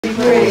be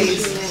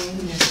praised.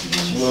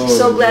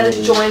 So glad that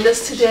you joined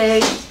us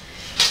today.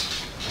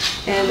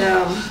 And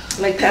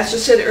like Pastor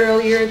said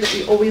earlier, that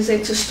we always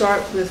like to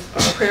start with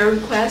our prayer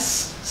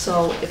requests.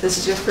 So if this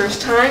is your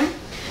first time,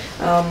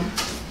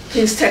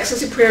 please text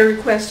us your prayer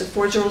request to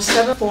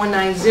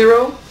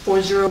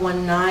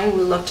 407-490-4019.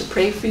 We'd love to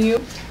pray for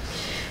you.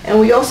 And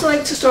we also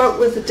like to start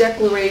with a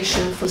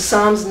declaration from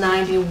Psalms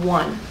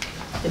 91.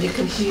 If you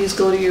can please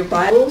go to your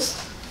Bibles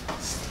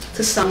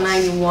to Psalm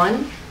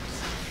 91.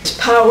 There's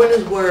power in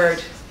His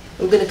Word.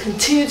 We're going to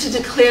continue to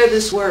declare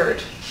this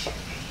Word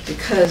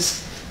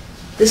because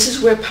this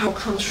is where power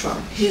comes from.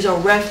 He's our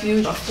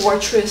refuge, our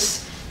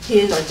fortress.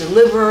 He is our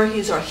deliverer.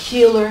 He's our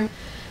healer.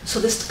 So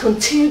let's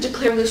continue to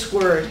declare this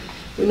Word.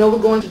 We know we're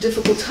going through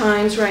difficult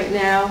times right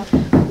now.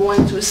 We're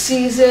going through a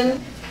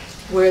season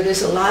where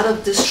there's a lot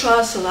of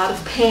distrust, a lot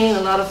of pain,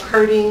 a lot of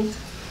hurting.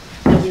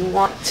 And we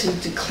want to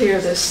declare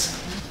this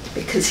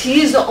because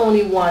He's the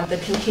only one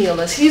that can heal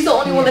us. He's the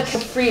only one that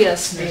can free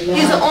us.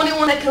 He's the only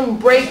one that can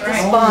break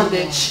this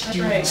bondage.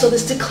 So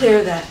let's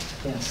declare that.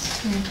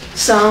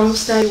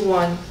 Psalms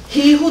 91.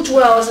 He who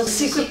dwells in the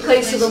secret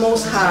place of the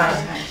Most High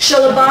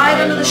shall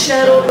abide under the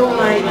shadow of the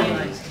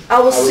Almighty. I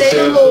will say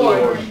the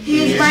Lord,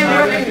 He is my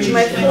refuge,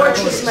 my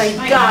fortress, my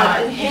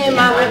God. In Him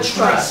I will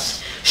trust.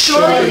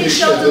 Surely He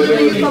shall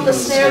deliver you from the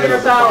snare of the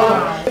fowler,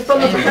 and from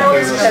the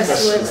perilous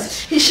pestilence.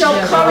 He shall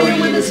cover you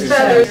with His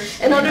feathers,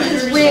 and under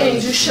His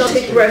wings you shall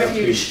take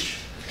refuge.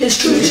 His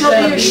truth shall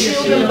be your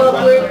shield and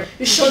buckler.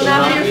 You shall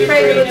not be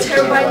afraid of the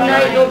terror by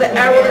night, nor the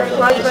arrow that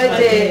flies by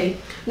day,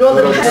 nor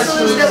the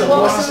pestilence that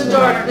walks in the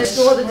darkness,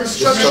 nor the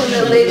destruction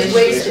that lays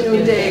waste in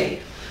noonday.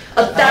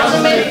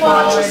 1,000 may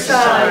fall at your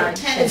side,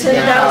 and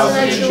 10,000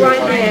 at your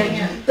right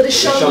hand, but it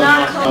shall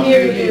not come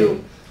near you.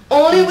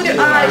 Only with your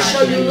eyes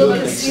shall you look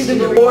and see the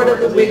reward of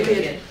the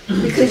wicked.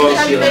 Because you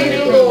have made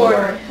the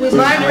Lord, who is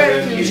my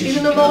refuge,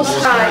 even the Most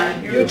High,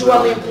 your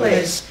dwelling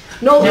place.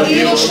 No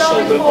evil shall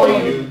befall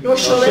you, nor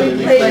shall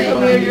any plague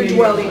come near your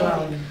dwelling.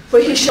 For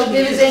He shall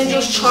give His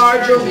angels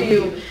charge over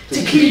you,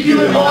 to keep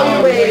you in all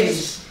your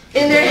ways.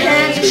 In their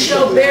hands they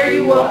shall bear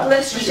you up,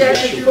 lest you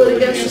dash your foot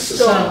against a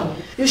stone.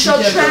 You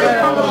shall tread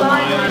upon the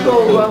lion and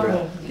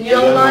cobra, the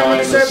young lion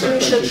and serpent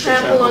you shall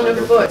trample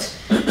underfoot.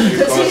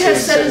 Because He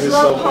has set His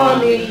love upon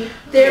me,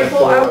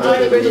 therefore I will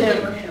deliver him.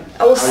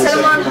 I will set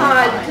him on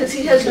high, because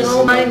he has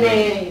known my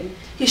name.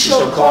 He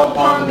shall call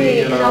upon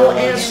me, and I will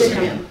answer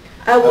him.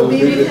 I will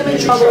be with him in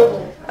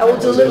trouble. I will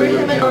deliver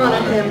him and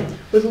honor him.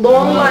 With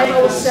long life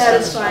I will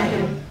satisfy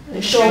him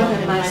and show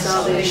him my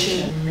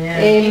salvation.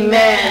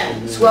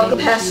 Amen. Let's welcome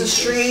Pastor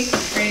Street,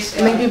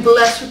 and may be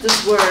blessed with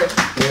this word.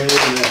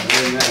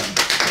 Amen.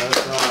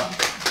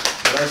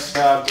 Bless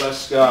God,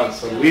 bless God.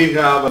 So we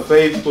have a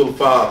faithful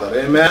Father.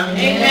 Amen.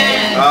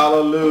 Amen.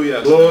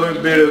 Hallelujah. Glory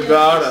be to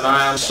God. And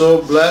I am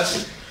so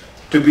blessed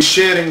to be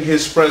sharing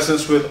His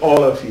presence with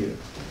all of you.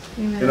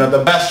 Amen. You know,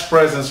 the best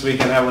presence we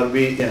can ever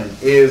be in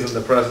is in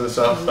the presence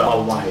of the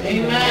Almighty.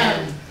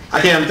 Amen. I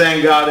can't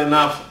thank God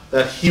enough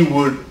that He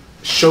would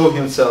show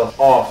Himself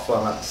off for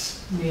us.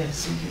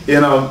 Yes.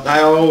 You know,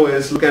 I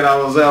always look at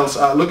ourselves,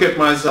 I look at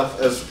myself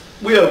as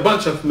we are a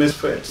bunch of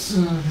misfits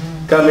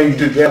coming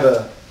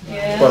together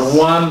for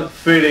one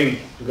fitting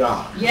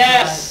God.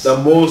 Yes. The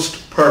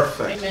most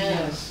perfect.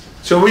 Amen.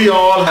 So we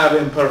all have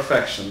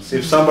imperfections.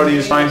 If somebody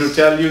is trying to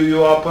tell you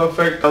you are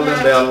perfect, tell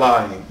them they are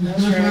lying.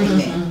 That's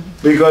right.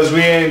 Because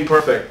we ain't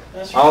perfect.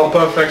 Our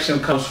perfection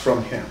comes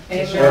from Him.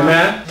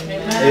 Amen?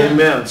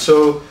 Amen.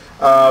 So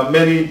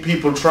many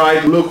people try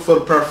to look for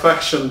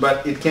perfection,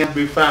 but it can't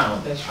be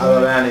found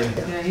other than in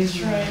Him. Yeah,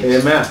 He's right.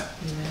 Amen.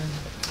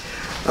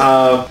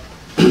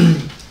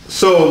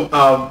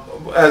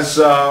 As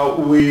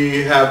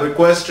we have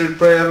requested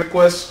prayer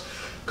requests,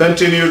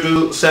 continue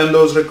to send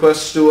those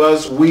requests to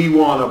us. We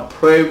want to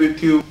pray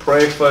with you,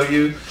 pray for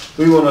you.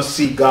 We want to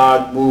see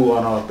God move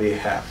on our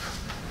behalf.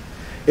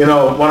 You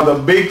know, one of the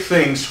big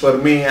things for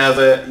me as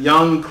a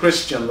young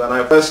Christian, when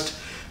I first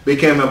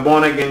became a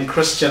born-again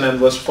Christian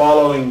and was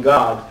following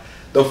God,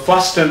 the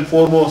first and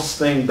foremost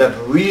thing that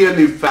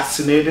really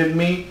fascinated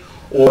me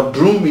or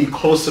drew me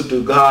closer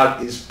to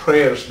God is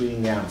prayers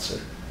being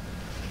answered.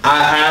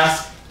 I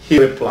ask, He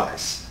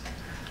replies.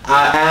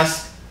 I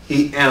ask,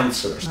 He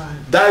answers. Right.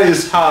 That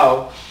is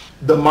how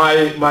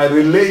my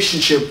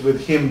relationship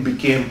with Him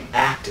became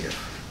active.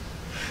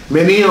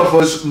 Many of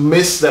us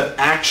miss that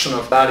action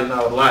of God in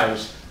our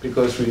lives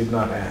because we did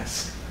not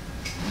ask.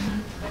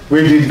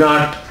 We did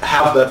not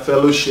have that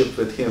fellowship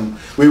with Him.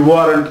 We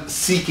weren't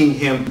seeking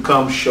Him to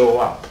come show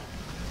up.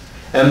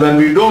 And when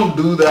we don't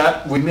do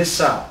that, we miss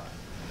out.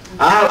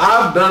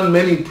 I've done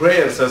many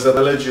prayers as a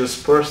religious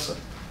person.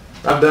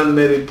 I've done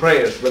many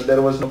prayers, but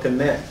there was no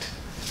connect.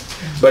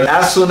 But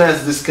as soon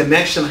as this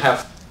connection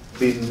has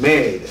been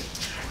made,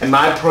 and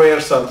my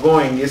prayers are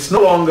going, it's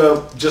no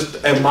longer just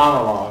a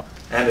monologue,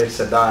 and it's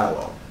a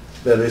dialogue.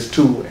 There is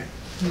two-way.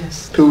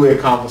 Yes. Two-way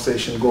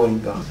conversation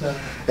going on. Okay.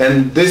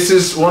 And this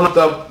is one of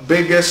the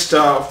biggest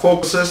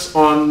focuses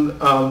on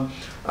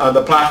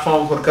the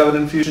platform for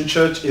Covenant Fusion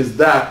Church, is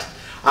that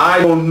I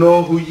don't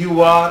know who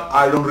you are.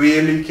 I don't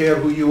really care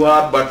who you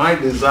are. But my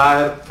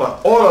desire for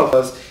all of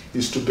us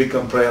is to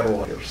become prayer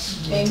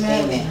warriors.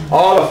 Amen.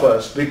 All of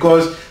us.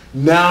 Because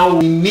now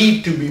we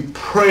need to be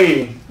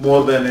praying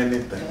more than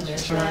anything.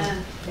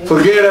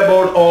 Forget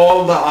about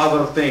all the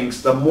other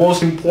things. The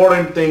most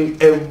important thing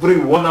every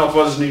one of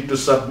us need to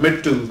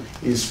submit to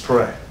is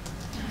prayer.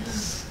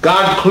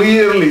 God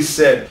clearly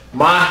said,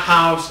 my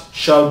house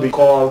shall be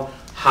called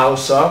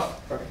house of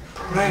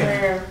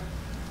prayer.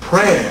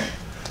 Prayer.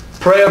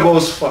 Prayer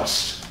goes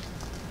first.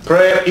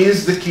 Prayer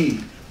is the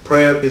key.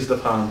 Prayer is the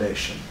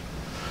foundation.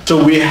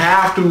 So we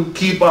have to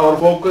keep our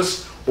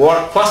focus.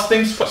 What? First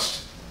things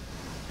first.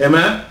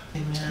 Amen?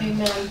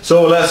 Amen.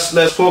 So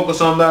let's focus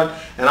on that.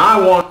 And I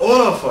want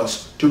all of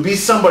us to be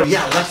somebody.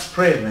 Yeah, let's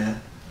pray, man.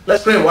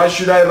 Let's pray. Why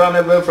should I run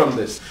away from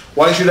this?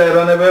 Why should I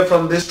run away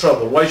from this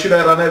trouble? Why should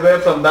I run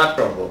away from that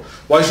trouble?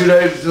 Why should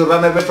I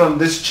run away from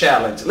this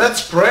challenge?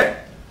 Let's pray.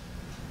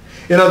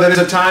 You know, there is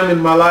a time in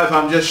my life,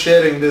 I'm just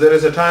sharing this, there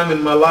is a time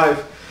in my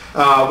life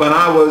when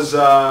I was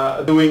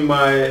doing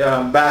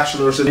my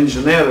bachelor's in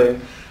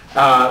engineering.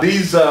 Some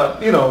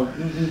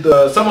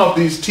of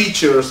these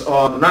teachers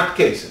are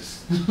nutcases.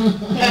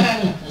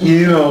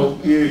 You know,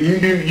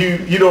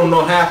 you don't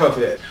know half of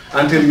it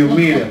until you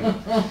meet them.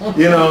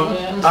 You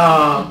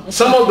know,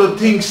 some of the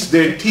things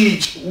they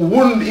teach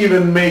wouldn't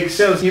even make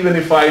sense even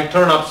if I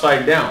turn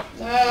upside down.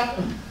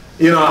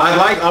 You know,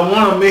 I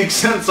want to make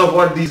sense of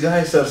what these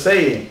guys are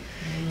saying.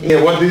 You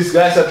know, what these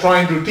guys are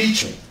trying to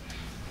teach me.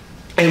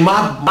 And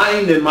my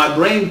mind and my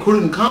brain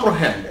couldn't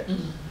comprehend it.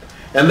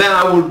 And then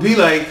I would be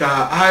like,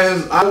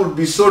 I would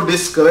be so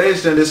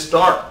discouraged and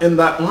distraught in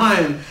that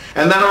line.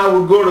 And then I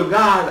would go to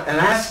God and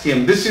ask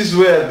Him, this is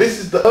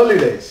the early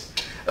days.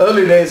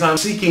 Early days I'm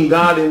seeking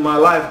God in my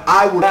life.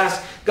 I would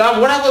ask,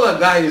 God, whatever the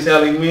guy is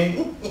telling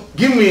me,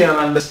 give me an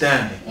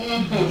understanding.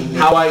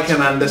 How I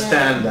can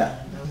understand that.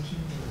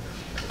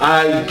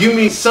 Give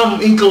me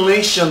some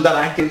inclination that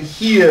I can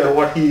hear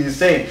what He is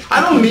saying.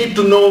 I don't need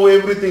to know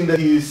everything that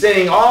He is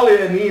saying. All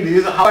I need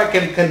is how I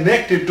can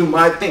connect it to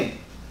my thing.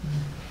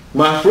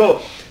 My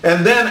flow.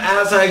 And then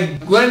as I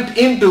went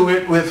into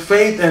it with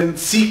faith and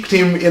seeked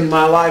Him in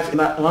my life in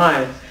that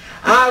line,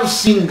 I've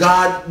seen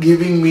God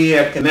giving me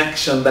a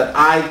connection that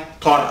I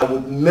thought I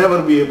would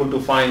never be able to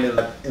find in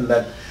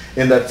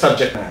that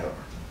subject matter.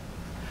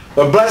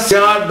 But bless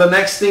God, the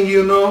next thing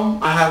you know,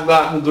 I have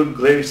gotten good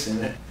grades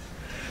in it.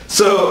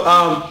 So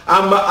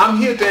I'm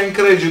here to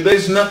encourage you. There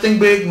is nothing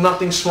big,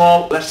 nothing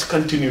small. Let's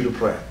continue to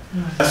pray.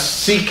 Let's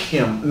seek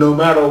Him no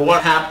matter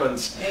what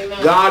happens.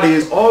 Amen. God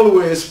is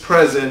always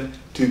present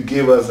to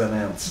give us an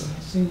answer,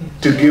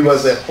 to give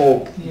us a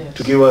hope,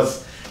 to give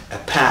us a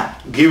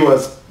path, give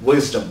us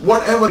wisdom.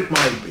 Whatever it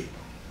might be,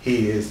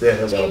 He is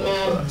there available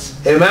for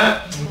us.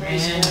 Amen?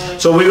 Amen.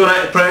 So we're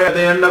going to pray at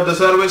the end of the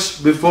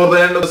service. Before the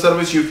end of the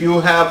service, if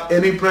you have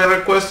any prayer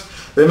requests,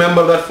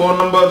 remember that phone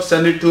number,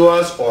 send it to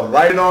us or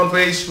write it on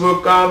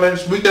Facebook,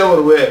 comments,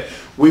 whichever way.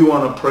 We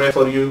want to pray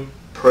for you,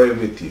 pray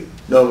with you,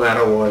 no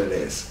matter what it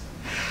is.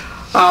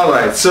 All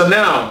right, so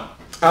now,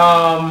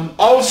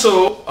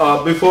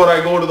 before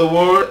I go to the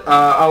Word,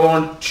 I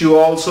want you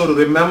also to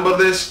remember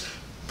this,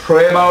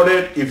 pray about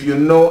it. If you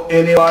know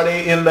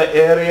anybody in the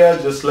area,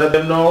 just let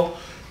them know.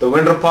 The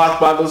Winter Park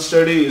Bible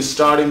Study is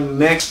starting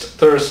next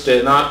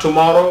Thursday, not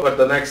tomorrow, but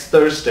the next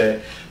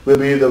Thursday will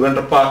be the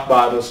Winter Park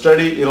Bible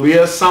Study. It'll be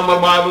a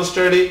summer Bible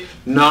study,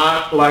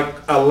 not like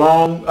a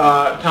long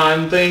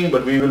time thing,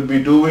 but we will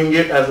be doing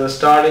it as a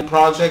starting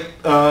project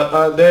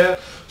there.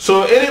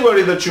 So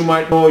anybody that you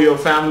might know, your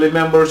family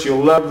members,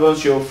 your loved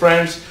ones, your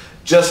friends,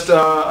 just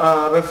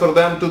refer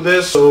them to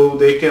this so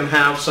they can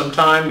have some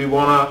time. We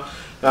want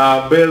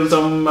to build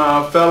some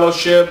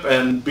fellowship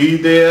and be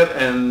there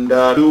and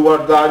do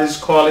what God is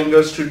calling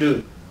us to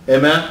do.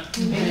 Amen?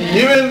 Amen.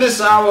 Even in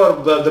this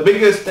hour, the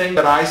biggest thing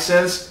that I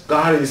sense,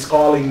 God is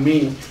calling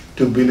me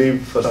to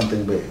believe for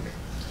something big.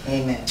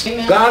 Amen.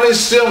 God is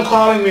still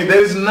calling me.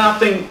 There is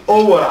nothing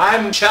over.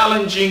 I'm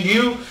challenging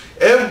you,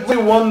 every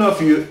one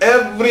of you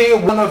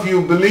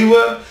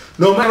believer,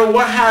 no matter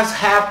what has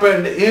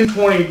happened in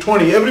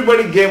 2020.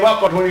 Everybody gave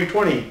up on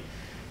 2020.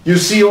 You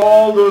see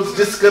all those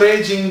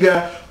discouraging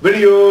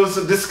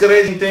videos,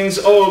 discouraging things.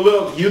 Oh,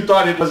 look, you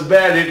thought it was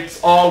bad. It's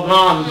all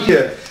gone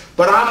here.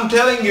 But I'm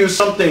telling you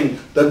something.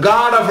 The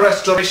God of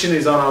restoration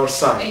is on our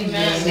side.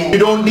 Amen. You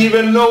don't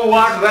even know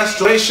what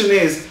restoration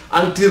is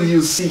until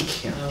you seek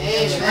Him.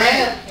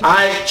 Amen.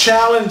 I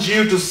challenge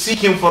you to seek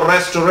Him for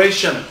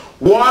restoration.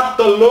 What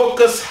the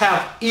locusts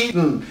have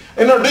eaten.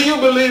 You know, do you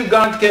believe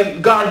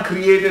God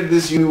created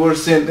this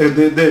universe,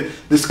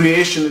 this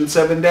creation in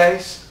 7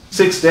 days?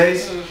 6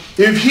 days?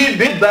 If He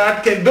did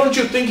that, don't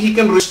you think He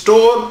can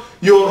restore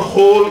your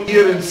whole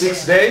year in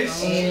 6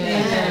 days?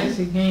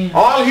 Amen.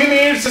 All He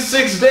needs is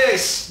 6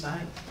 days.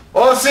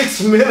 Or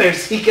 6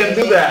 minutes. He can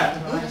do that.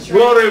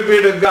 Glory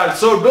be to God.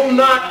 So do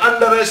not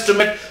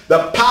underestimate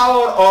the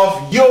power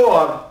of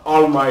your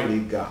Almighty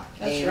God.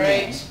 That's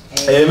right.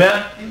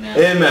 Amen?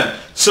 Amen.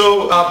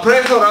 So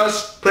pray for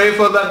us. Pray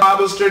for that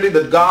Bible study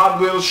that God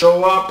will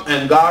show up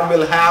and God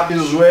will have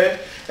His way.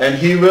 and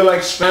he will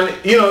expand.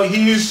 He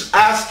is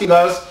asking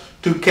us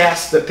to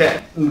cast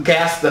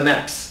the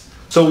nets.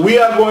 So we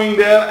are going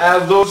there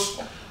as those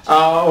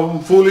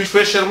foolish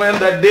fishermen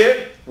that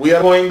did. We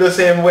are going the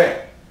same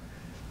way.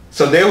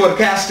 So they were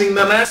casting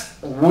the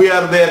nets. We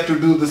are there to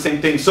do the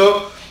same thing.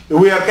 So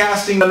we are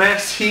casting the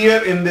nets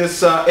here in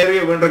this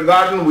area, Winter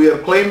Garden. We are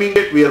claiming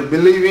it. We are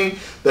believing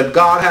that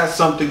God has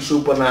something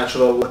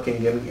supernatural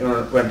working in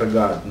Winter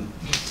Garden.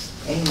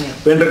 Amen.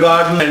 Winter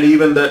Garden and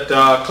even that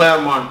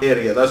Claremont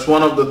area. That's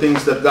one of the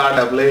things that God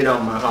have laid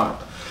on my heart.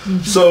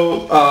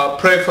 So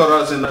pray for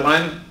us in the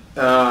line.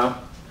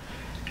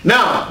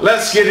 Now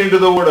let's get into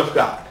the Word of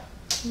God.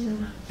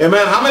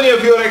 Amen. How many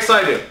of you are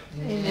excited?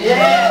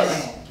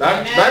 Yes.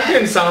 That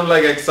didn't sound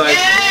like excitement.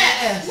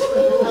 Yes.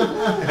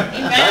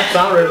 That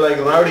sounded like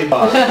rowdy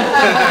bar.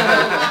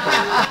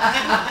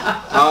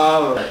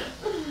 All right.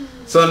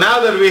 So now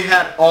that we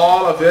had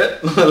all of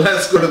it,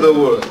 let's go to the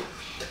Word.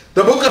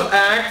 The book of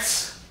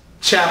Acts,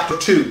 chapter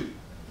 2.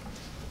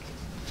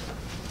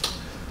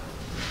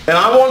 And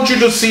I want you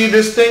to see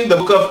this thing. The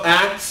book of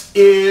Acts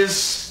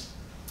is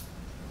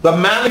the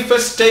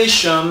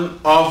manifestation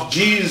of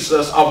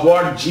Jesus, of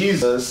what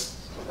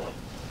Jesus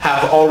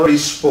have already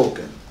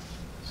spoken.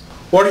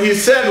 What he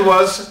said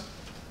was,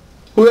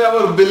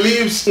 whoever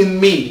believes in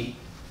me,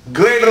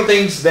 greater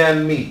things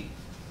than me.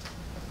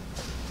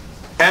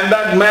 And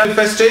that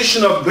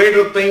manifestation of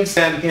greater things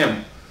than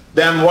him,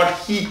 than what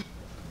he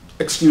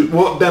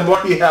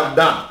have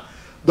done.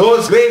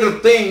 Those greater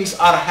things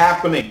are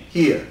happening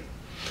here.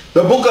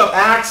 The book of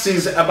Acts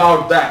is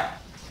about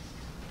that.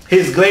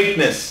 His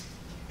greatness,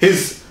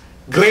 his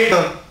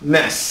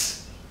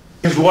greaterness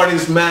is what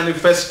is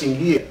manifesting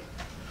here.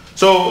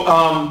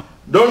 So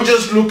don't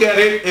just look at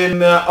it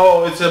in,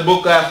 it's a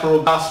book after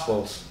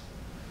Gospels.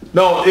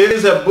 No, it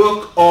is a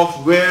book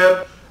of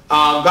where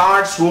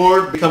God's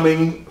word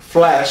becoming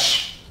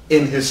flesh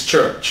in his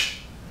church.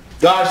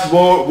 God's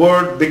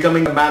word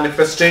becoming a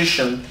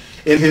manifestation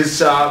in his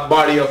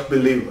body of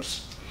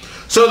believers.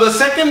 So the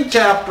second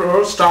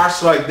chapter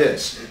starts like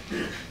this.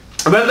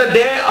 When the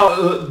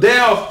day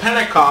of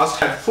Pentecost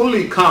had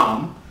fully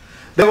come,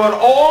 they were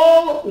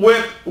all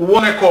with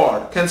one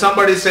accord. Can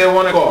somebody say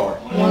one accord?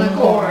 One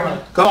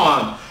accord. Come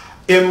on.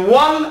 In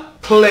one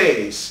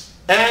place.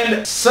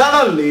 And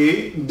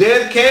suddenly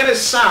there came a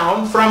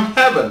sound from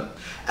heaven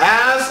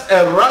as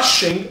a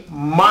rushing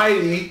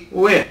mighty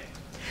wind.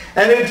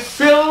 And it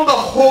filled the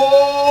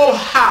whole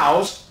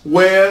house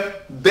where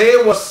they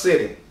were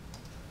sitting.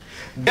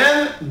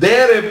 Then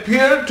there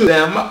appeared to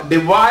them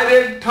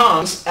divided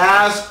tongues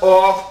as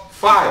of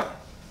fire.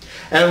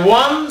 And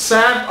one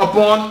sat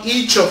upon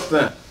each of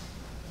them.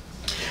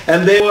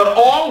 And they were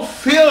all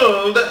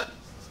filled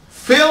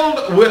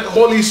with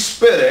Holy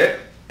Spirit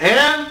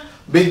and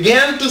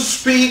began to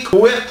speak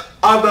with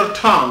other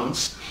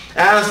tongues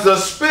as the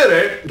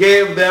Spirit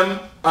gave them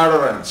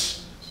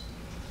utterance.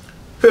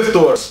 Fifth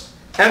verse.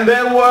 And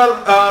there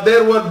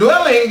were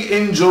dwelling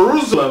in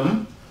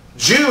Jerusalem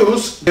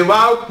Jews,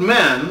 devout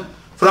men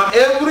from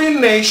every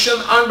nation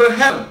under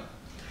heaven.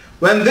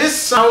 When this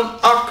sound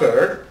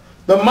occurred,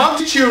 the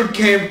multitude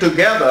came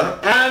together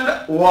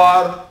and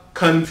were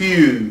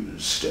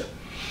confused,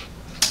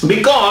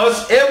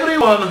 because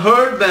everyone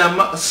heard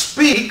them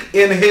speak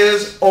in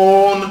his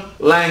own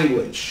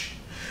language.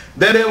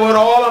 Then they were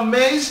all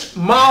amazed,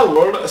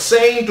 marveled,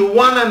 saying to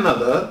one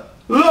another,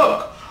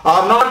 "Look,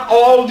 are not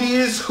all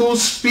these who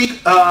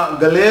speak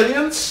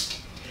Galileans?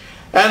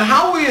 And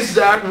how is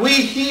that we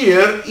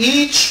hear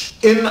each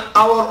in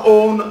our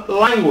own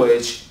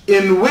language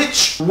in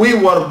which we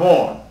were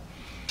born?"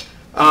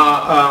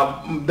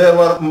 There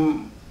were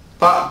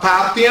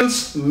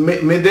Parthians,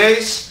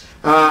 Medes,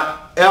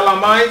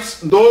 Elamites,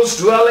 those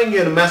dwelling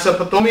in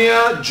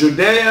Mesopotamia,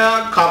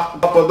 Judea,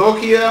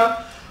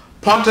 Cappadocia,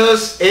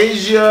 Pontus,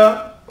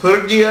 Asia,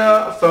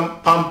 Phrygia,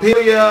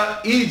 Pamphylia,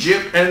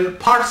 Egypt, and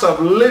parts of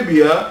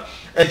Libya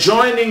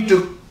adjoining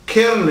to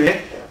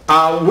Cyrene,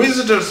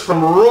 visitors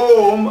from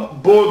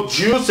Rome, both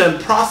Jews and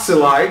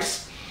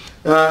proselytes,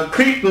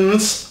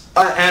 Cretans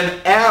and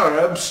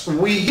Arabs.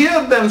 We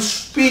hear them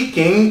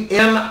speaking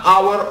in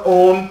our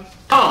own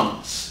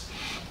tongues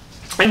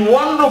and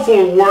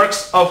wonderful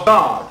works of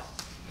God.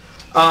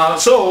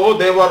 So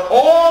they were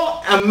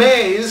all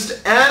amazed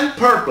and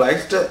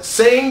perplexed,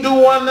 saying to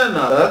one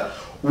another,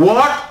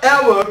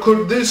 "Whatever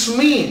could this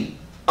mean?"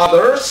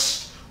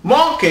 Others,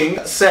 mocking,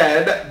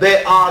 said,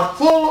 "They are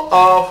full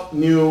of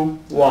new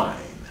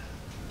wine."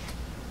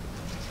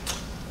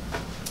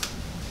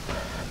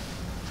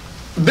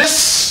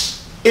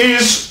 This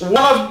is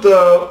one of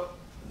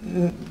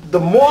the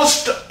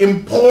most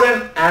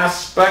important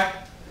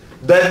aspect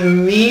that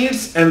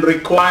needs and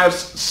requires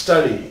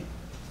study.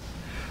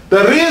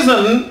 The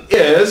reason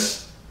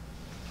is,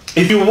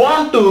 if you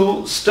want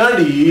to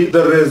study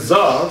the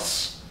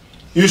results,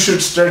 you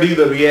should study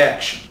the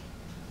reaction.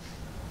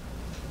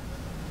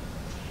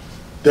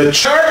 The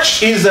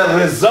church is a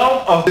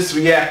result of this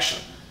reaction.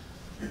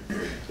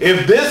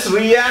 If this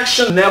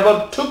reaction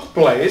never took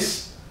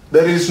place,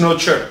 there is no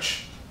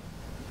church.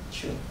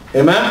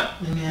 Amen?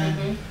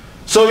 Amen.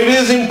 So it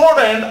is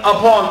important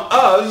upon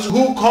us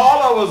who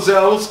call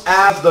ourselves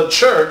as the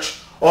church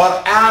or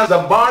as the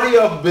body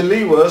of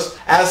believers,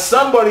 as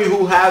somebody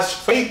who has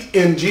faith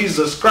in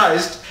Jesus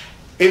Christ,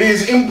 it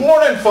is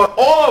important for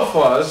all of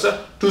us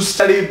to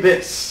study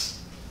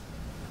this.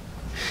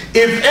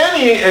 If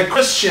any, a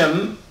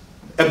Christian,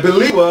 a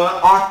believer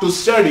ought to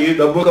study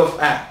the book of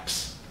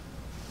Acts.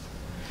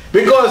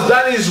 Because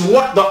that is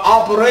what the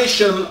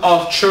operation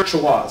of church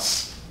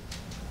was.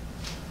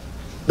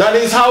 That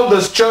is how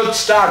the church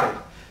started.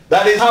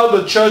 That is how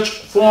the church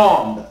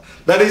formed.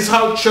 That is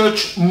how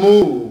church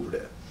moved.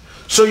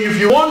 So if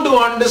you want to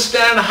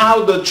understand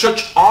how the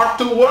church ought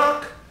to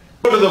work,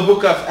 go to the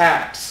book of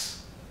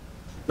Acts,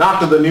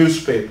 not to the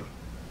newspaper.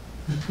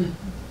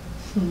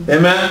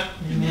 Amen?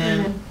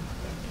 Amen.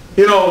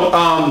 You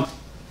know,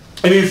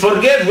 we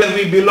forget where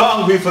we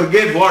belong, we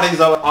forget what is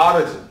our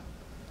origin.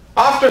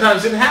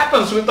 Oftentimes it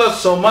happens with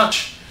us so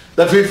much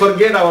that we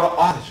forget our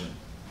origin.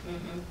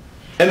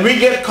 And we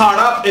get caught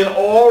up in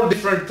all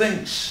different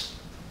things.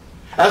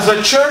 As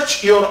a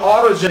church, your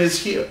origin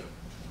is here.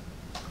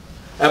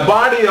 A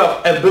body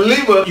of a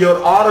believer, your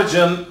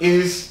origin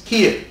is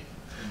here.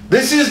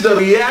 This is the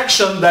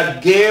reaction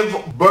that gave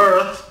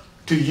birth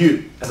to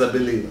you as a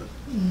believer.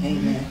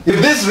 Amen.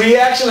 If this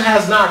reaction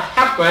has not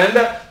happened,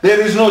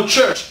 there is no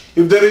church.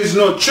 If there is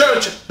no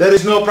church, there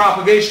is no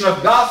propagation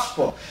of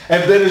gospel.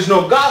 If there is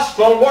no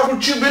gospel, what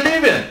would you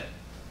believe in?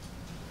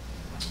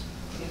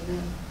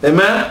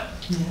 Amen?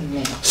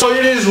 Amen. So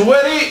it is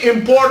very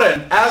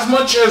important, as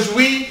much as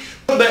we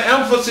put the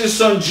emphasis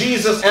on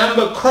Jesus and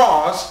the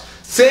cross,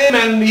 same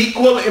and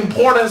equal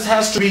importance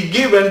has to be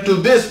given to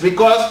this,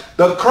 because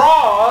the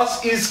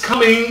cross is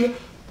coming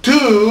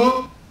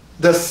to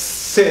the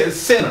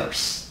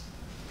sinners.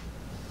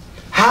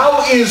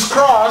 How is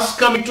cross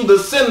coming to the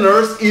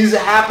sinners is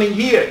happening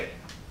here.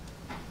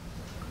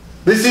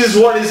 This is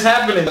what is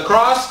happening. The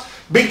cross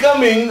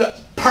becoming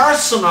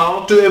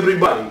personal to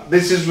everybody.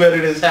 This is where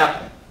it is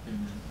happening.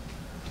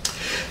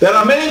 There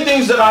are many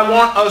things that I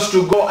want us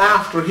to go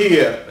after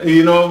here.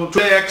 You know,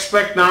 today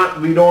expect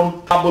not, we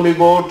don't probably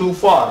go too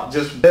far.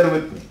 Just bear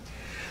with me.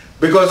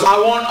 Because I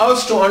want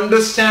us to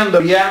understand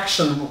the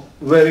reaction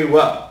very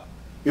well.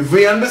 If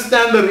we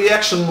understand the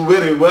reaction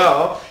very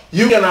well,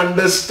 you can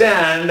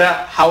understand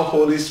how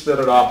Holy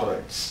Spirit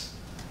operates.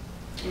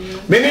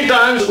 Many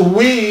times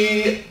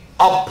we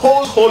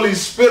oppose Holy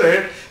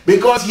Spirit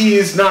because He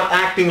is not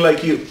acting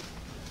like you.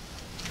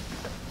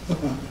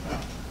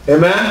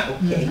 Amen?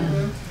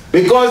 Okay.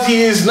 Because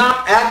He is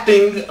not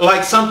acting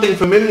like something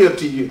familiar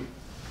to you.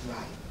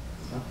 Right.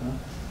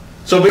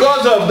 So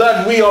because of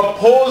that, we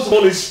oppose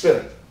Holy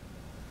Spirit.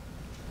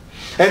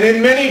 And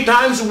in many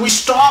times we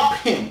stop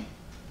Him.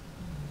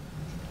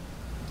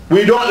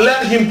 We don't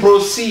let Him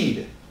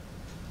proceed.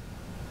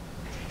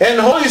 And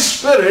Holy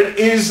Spirit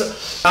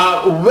is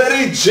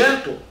very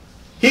gentle.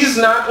 He's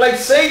not like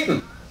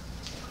Satan.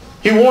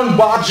 He won't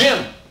barge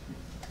in.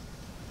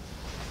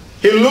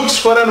 He looks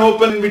for an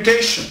open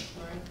invitation.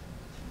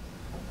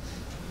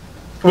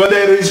 When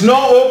there is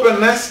no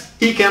openness,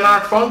 He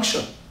cannot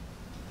function.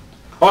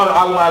 Or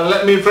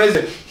let me phrase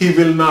it, He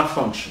will not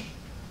function.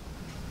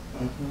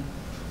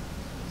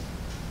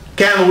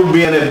 Can would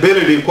be an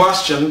ability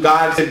question.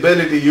 God's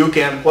ability, you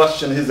can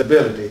question His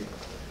ability.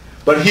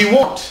 But He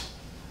won't.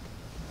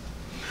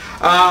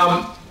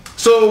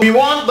 So we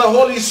want the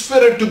Holy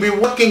Spirit to be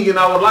working in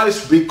our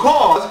lives,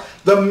 because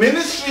the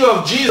ministry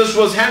of Jesus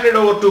was handed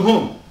over to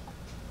whom?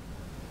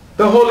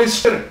 The Holy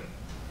Spirit.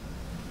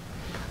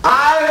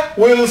 I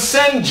will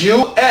send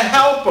you a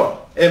helper.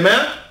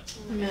 Amen?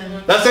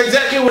 Amen. That's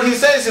exactly what He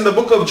says in the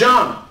book of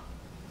John.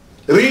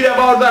 Read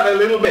about that a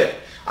little bit.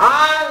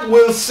 I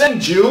will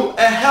send you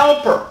a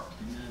helper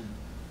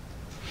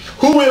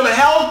who will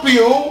help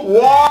you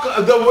walk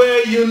the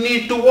way you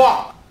need to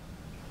walk.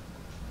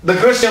 The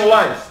Christian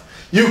life.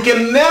 You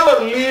can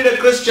never lead a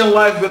Christian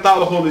life without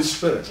the Holy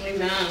Spirit.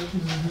 Amen.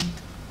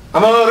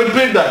 I'm going to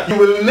repeat that. You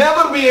will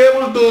never be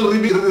able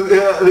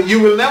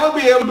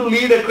to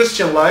lead a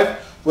Christian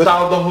life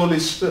without the Holy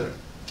Spirit.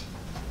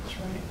 That's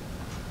right.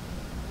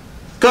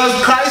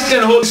 Because Christ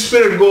and Holy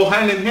Spirit go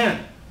hand in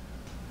hand.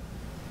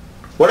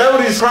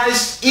 Whatever is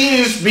Christ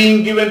is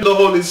being given to the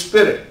Holy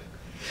Spirit.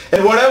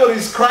 And whatever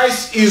is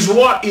Christ is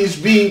what is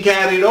being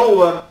carried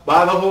over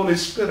by the Holy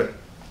Spirit.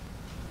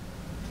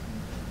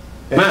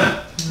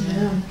 Amen.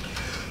 Yeah.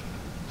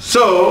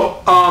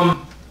 So,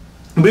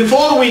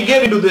 before we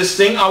get into this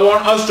thing, I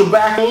want us to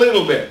back a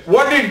little bit.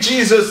 What did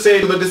Jesus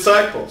say to the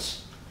disciples?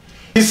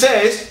 He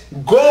says,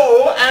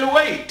 go and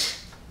wait.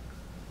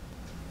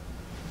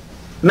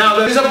 Now,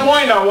 there is a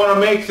point I want to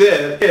make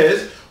there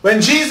is, when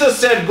Jesus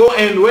said go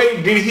and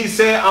wait, did He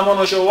say I'm going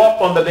to show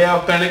up on the day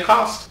of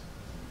Pentecost?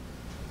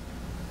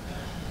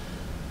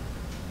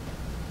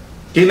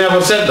 He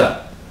never said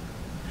that.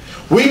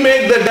 We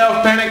make the day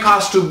of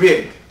Pentecost too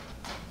big.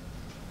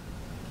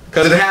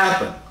 Because it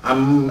happened.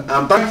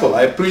 I'm thankful.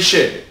 I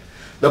appreciate it.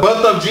 The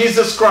birth of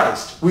Jesus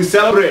Christ, we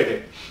celebrate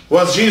it.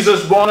 Was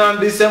Jesus born on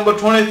December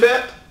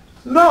 25th?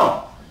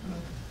 No.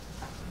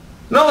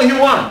 No, He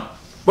wasn't.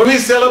 But we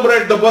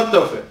celebrate the birth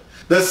of it.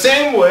 The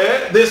same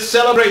way, this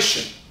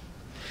celebration.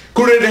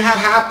 Could it have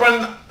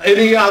happened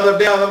any other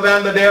day other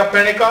than the day of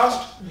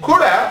Pentecost?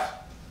 Could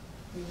have.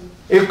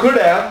 It could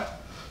have.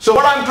 So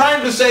what I'm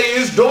trying to say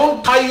is,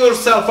 don't tie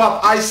yourself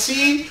up. I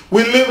see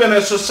we live in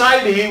a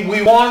society,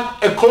 we want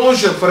a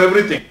closure for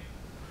everything.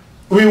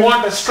 We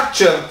want a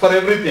structure for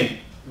everything.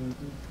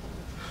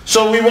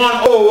 So we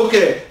want, oh,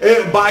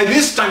 okay, by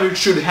this time it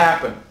should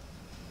happen.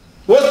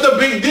 What's the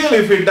big deal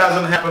if it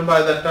doesn't happen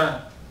by that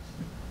time?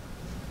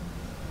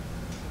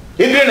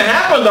 It didn't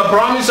happen. The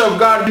promise of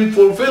God didn't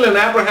fulfill in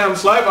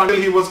Abraham's life until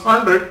he was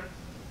 100.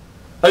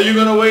 Are you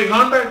going to wait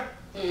 100?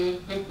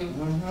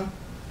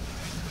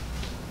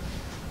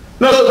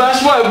 No, so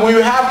that's why we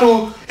have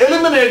to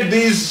eliminate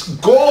these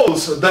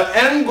goals, the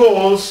end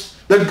goals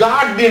that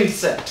God didn't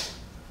set.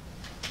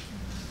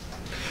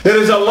 There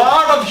is a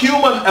lot of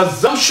human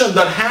assumption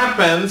that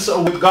happens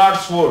with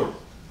God's word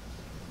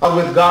or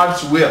with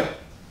God's will.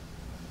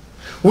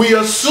 We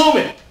assume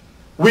it.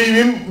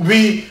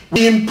 We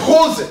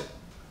impose it.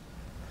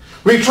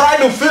 We try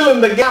to fill in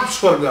the gaps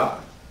for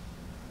God,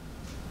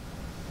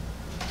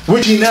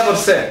 which he never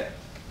said.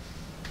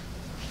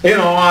 You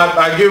know,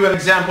 I give an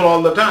example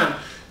all the time.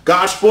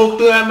 God spoke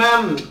to a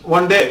man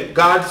one day.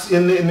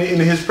 In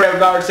his prayer,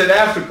 God said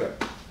Africa.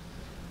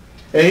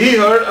 And he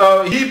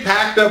heard, he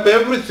packed up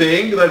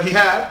everything that he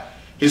had.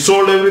 He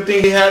sold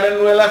everything he had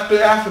and left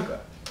to Africa.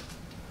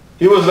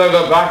 He was like,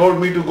 God told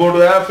me to go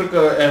to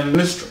Africa and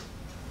minister.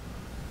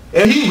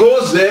 And he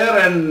goes there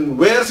and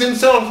wears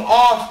himself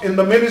off in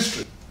the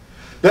ministry.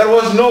 There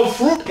was no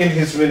fruit in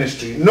his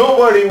ministry.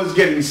 Nobody was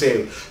getting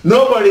saved.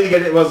 Nobody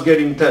was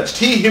getting touched.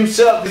 He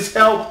himself, his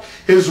health,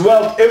 his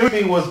wealth,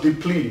 everything was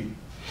depleting.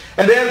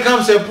 And there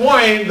comes a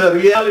point, the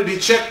reality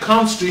check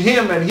comes to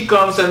him, and he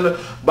comes and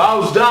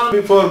bows down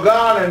before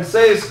God and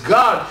says,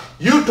 God,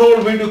 you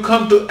told me to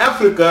come to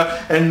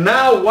Africa, and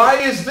now why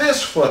is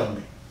this for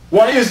me?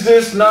 Why is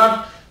this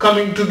not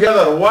coming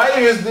together? Why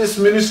is this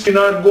ministry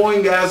not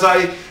going as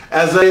I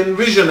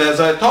envisioned, as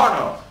I thought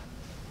of?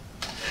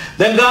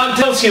 Then God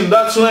tells him,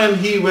 that's when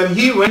he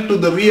went to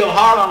the real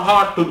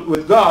heart-on-heart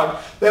with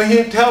God, then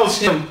he tells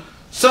him,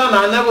 son,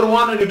 I never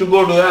wanted you to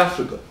go to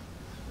Africa.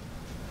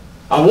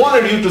 I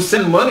wanted you to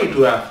send money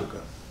to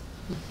Africa.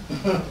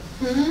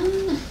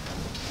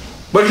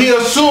 But he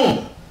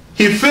assumed.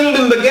 He filled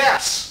in the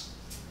gaps.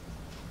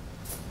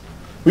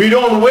 We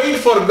don't wait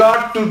for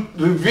God to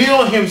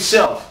reveal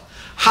himself,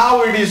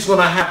 how it is going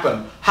to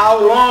happen, how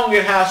long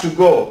it has to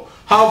go,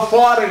 how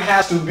far it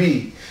has to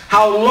be,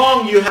 how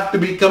long you have to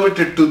be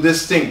committed to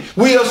this thing.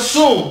 We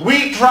assume,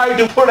 we try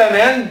to put an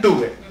end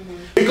to it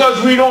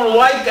because we don't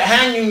like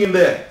hanging in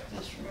there.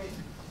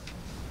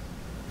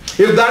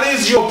 If that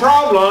is your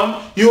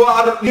problem,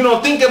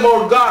 think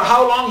about God,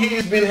 how long he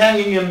has been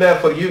hanging in there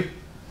for you.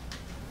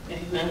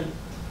 Amen.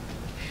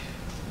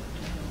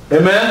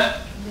 Amen?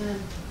 Amen.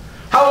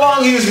 How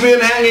long he's been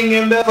hanging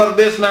in there for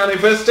this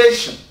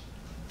manifestation.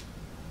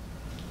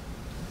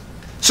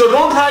 So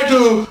don't try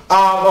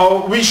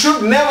to, we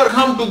should never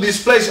come to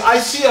this place. I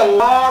see a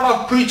lot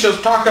of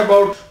preachers talk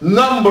about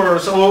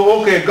numbers.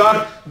 Oh, okay,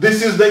 God,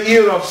 this is the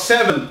year of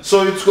 7.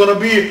 So it's going to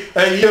be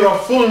a year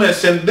of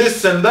fullness and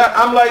this and that.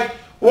 I'm like,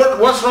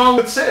 what's wrong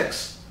with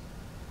 6?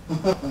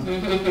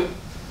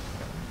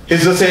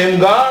 He's the same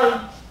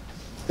God.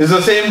 He's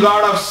the same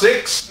God of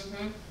 6.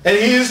 And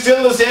he is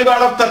still the same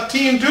God of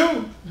 13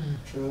 too.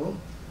 True.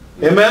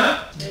 Amen?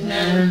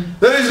 Amen.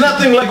 There is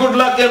nothing like good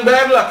luck and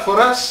bad luck for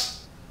us.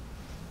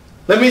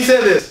 Let me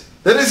say this.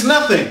 There is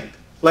nothing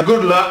like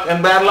good luck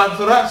and bad luck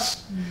for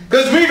us.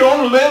 Because we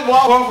don't live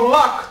off of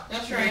luck.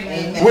 That's right.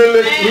 Amen. We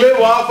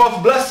live off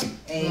of blessing.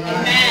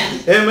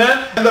 Amen.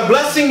 Amen. And the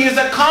blessing is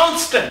a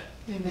constant.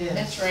 Amen.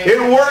 That's right. It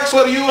works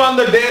for you on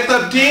the day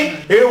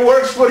 13. It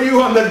works for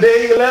you on the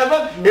day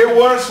 11. It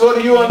works for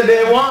you on the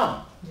day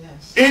 1.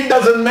 Yes. It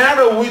doesn't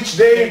matter which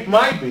day it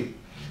might be.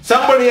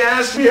 Somebody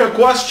asked me a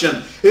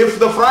question. If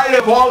the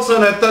Friday falls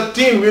on a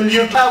 13, will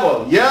you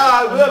travel? Yeah,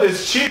 I will.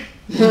 It's cheap.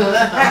 The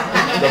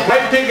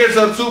flight tickets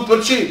are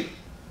super cheap.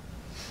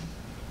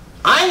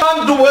 I don't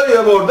have to worry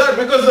about that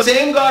because the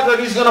same God that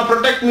is going to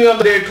protect me on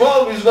the day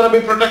 12 is going to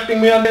be protecting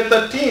me on day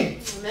 13.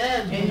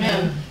 Amen.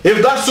 Amen.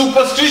 If that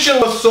superstition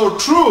was so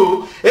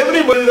true,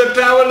 everybody that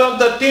traveled on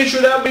 13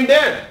 should have been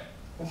dead.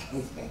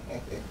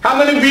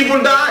 How many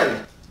people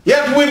died?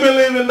 Yet we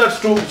believe in that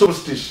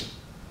superstition.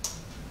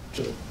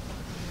 True.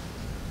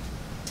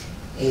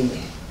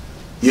 Amen.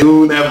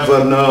 You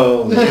never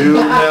know. You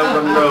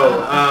never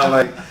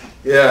know.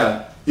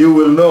 Yeah, you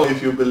will know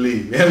if you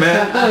believe.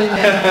 Amen.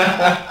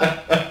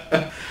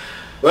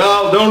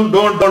 Well, don't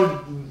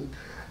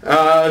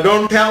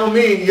tell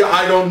me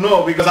I don't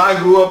know, because I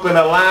grew up in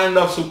a land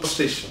of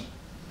superstition.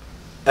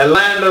 A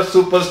land of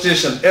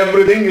superstition.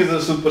 Everything is a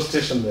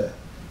superstition there.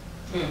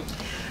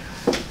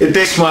 It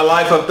takes my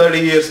life of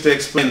 30 years to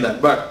explain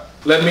that, but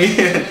let me.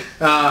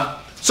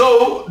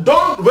 So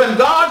when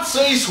God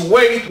says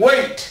wait,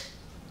 wait.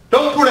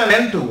 Don't put an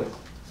end to it.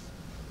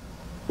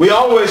 We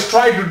always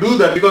try to do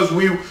that because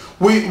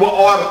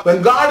or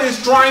when God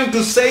is trying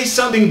to say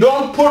something,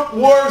 don't put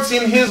words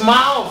in his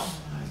mouth.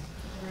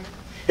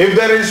 If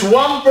there is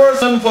one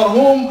person for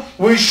whom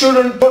we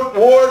shouldn't put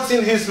words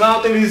in his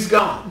mouth, it is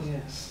God.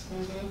 Yes.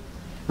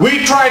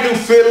 We try to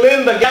fill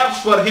in the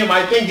gaps for him.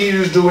 I think he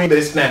is doing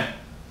this now.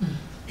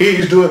 He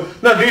is doing.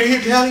 Now, did he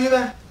tell you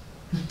that?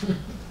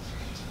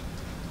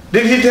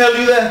 Did he tell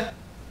you that?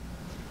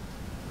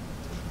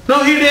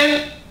 No, he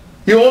didn't.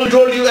 He only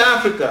told you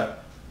Africa.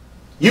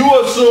 You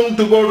assumed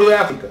to go to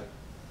Africa.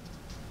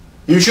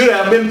 You should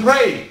have been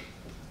praying.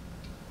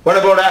 What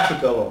about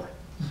Africa, Lord?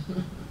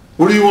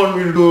 What do you want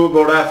me to do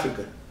about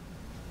Africa?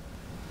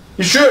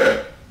 You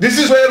should. This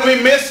is where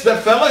we miss the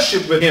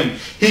fellowship with him.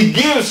 He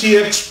gives, he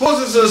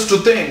exposes us to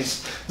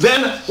things.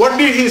 Then what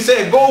did he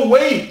say? Go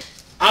wait.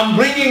 I'm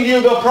bringing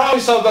you the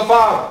promise of the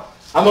Father.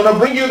 I'm going to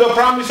bring you the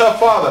promise of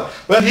Father.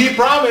 When he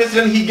promised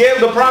and he gave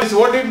the promise,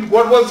 what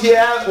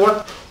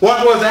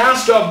was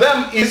asked of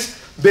them is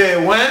they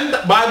went,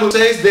 the Bible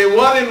says they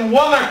were in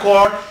one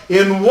accord,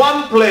 in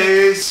one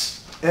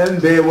place, and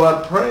they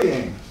were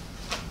praying.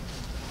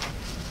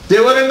 They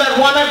were in that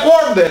one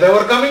accord there. They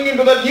were coming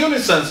into that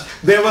unison.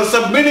 They were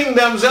submitting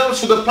themselves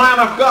to the plan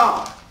of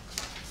God.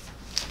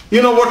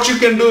 You know what you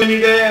can do any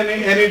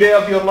day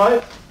of your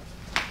life?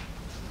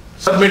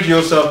 Submit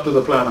yourself to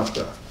the plan of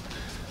God.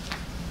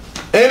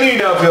 Any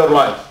day of your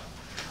life.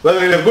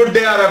 Whether it's a good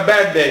day or a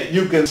bad day,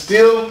 you can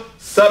still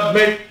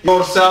submit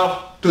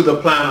yourself to the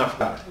plan of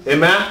God.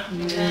 Amen?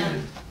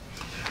 Amen.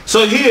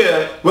 So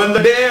here, when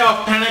the day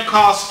of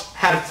Pentecost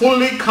had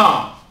fully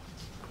come,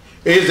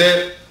 is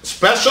it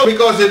special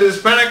because it is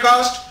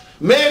Pentecost?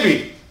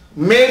 Maybe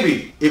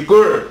it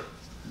could.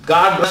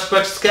 God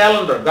respects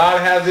calendar.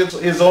 God has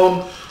his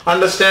own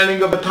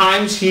understanding of the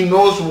times. He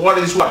knows what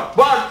is what.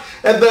 But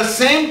at the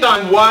same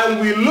time,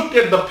 while we look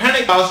at the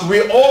Pentecost,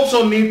 we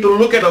also need to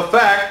look at the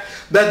fact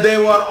that they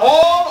were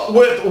all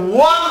with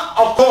one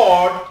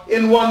accord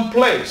in one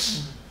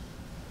place.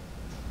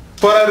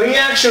 For a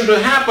reaction to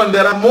happen,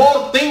 there are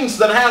more things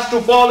that has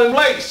to fall in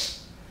place.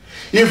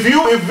 If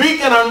we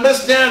can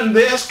understand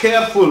this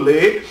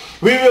carefully,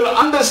 we will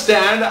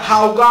understand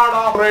how God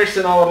operates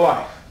in our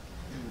life.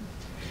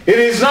 It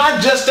is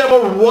not just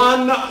about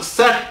one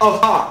set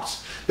of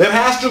hearts. There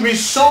has to be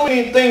so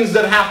many things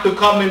that have to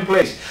come in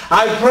place.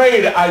 I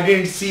prayed, I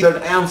didn't see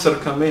that answer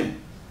come in.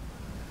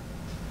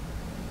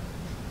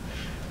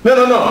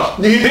 No.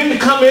 He didn't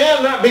come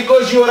in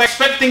because you were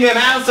expecting an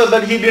answer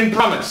that he didn't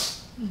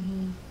promise.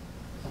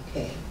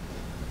 Okay.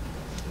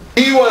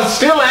 He was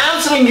still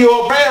answering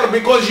your prayer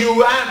because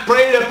you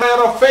prayed a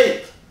prayer of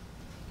faith.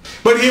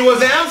 But he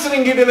was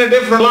answering it in a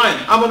different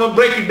line. I'm going to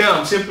break it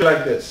down simply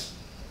like this.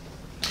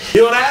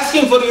 You are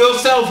asking for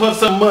yourself for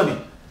some money.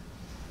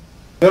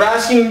 You're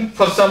asking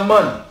for some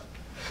money.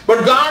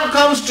 But God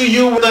comes to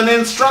you with an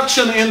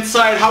instruction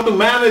inside how to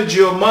manage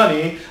your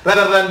money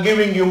rather than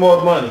giving you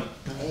more money.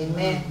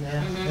 Amen.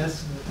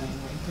 That's the thing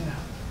right there.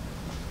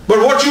 But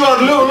what you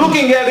are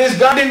looking at is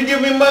God didn't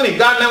give me money.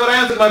 God never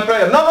answered my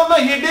prayer. No,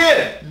 he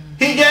did.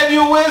 He gave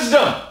you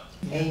wisdom.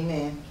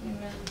 Amen.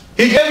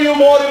 He gave you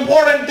more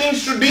important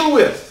things to deal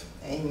with.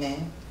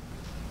 Amen.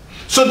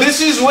 So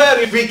this is where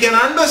if we can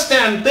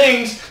understand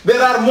things,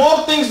 there are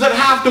more things that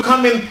have to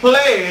come in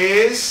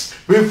place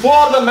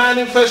before the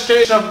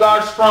manifestation of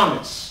God's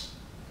promise.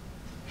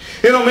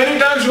 You know, many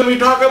times when we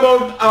talk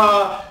about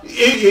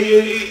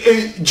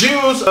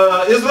Jews,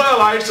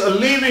 Israelites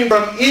leaving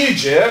from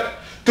Egypt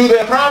to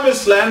their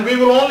promised land, we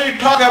will only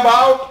talk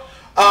about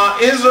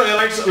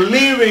Israelites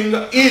leaving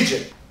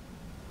Egypt.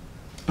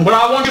 But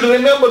I want you to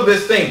remember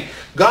this thing.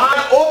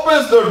 God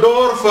opens the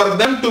door for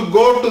them to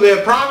go to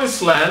their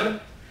promised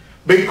land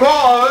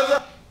because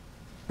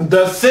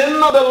the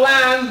sin of the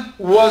land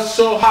was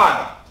so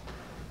high.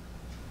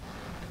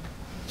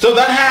 So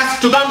that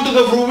has to come to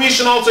the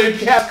fruition also. It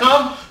has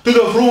come to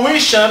the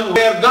fruition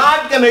where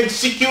God can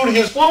execute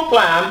his full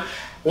plan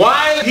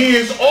while he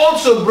is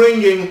also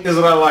bringing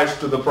Israelites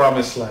to the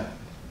promised land.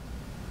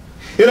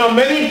 You know,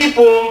 many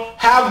people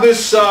have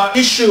this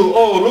issue.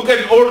 Oh, look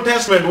at Old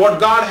Testament, what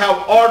God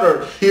have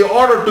ordered. He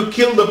ordered to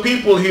kill the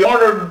people. He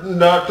ordered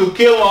to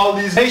kill all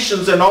these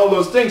nations and all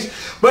those things.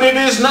 But it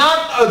is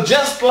not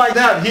just like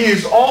that. He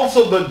is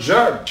also the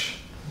judge.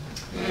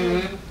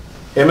 Mm-hmm.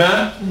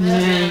 Amen?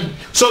 Amen.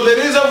 So there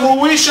is a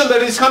fruition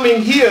that is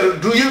coming here.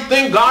 Do you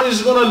think God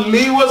is going to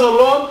leave us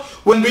alone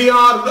when we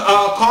are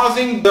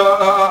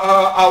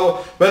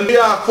when we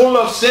are full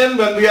of sin,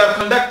 when we are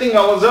conducting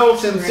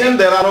ourselves in sin?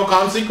 There are no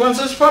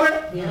consequences for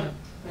it. Yeah,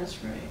 that's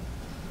right.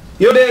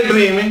 You're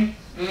daydreaming.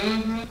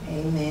 Mm-hmm.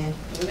 Amen.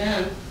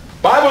 Amen.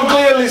 Bible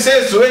clearly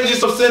says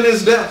wages of sin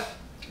is death.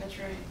 That's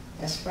right.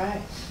 That's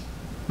right.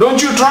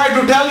 Don't you try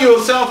to tell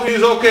yourself it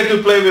is okay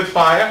to play with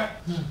fire.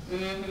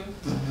 Mm-hmm.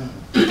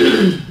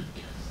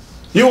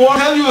 You won't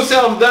tell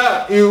yourself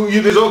that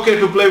it is okay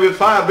to play with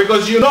fire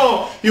because you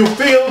know you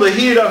feel the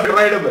heat of it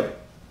right away.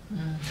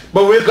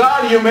 But with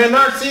God you may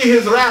not see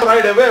his wrath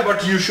right away,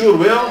 but you sure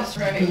will. That's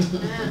right.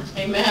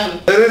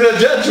 Amen. There is a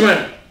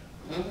judgment.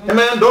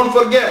 Amen. Don't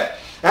forget.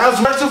 As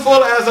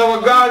merciful as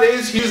our God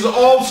is, he is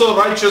also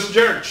righteous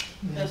judge.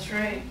 That's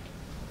right.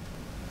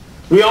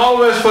 We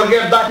always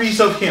forget that piece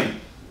of him.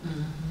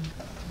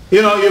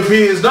 You know, if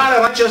he is not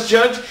a righteous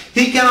judge,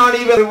 he cannot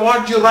even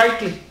reward you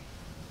rightly.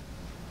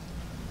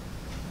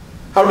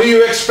 How do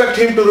you expect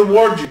him to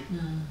reward you?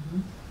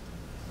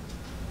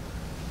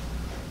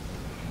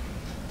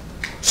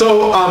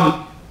 So,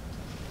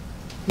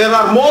 there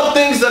are more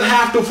things that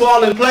have to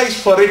fall in place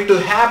for it to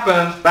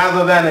happen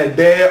rather than a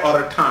day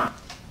or a time.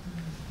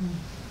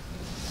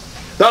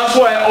 That's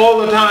why all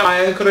the time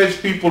I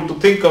encourage people to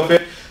think of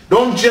it.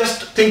 Don't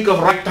just think of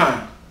right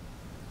time.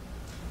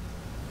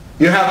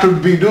 You have to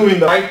be doing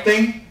the right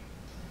thing.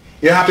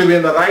 You have to be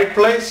in the right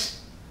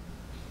place.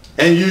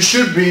 And you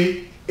should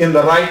be in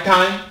the right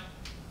time.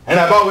 And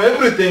above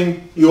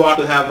everything, you ought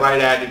to have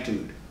right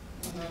attitude.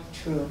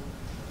 True.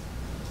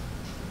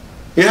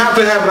 You have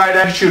to have right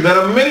attitude. There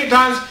are many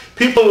times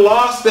people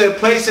lost their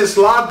places,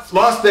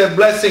 lost their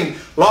blessing,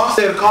 lost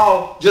their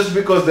call just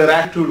because their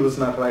attitude was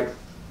not right.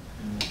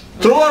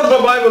 Throughout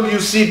the Bible, you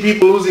see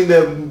people losing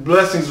their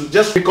blessings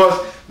just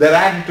because their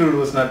attitude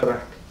was not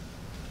right.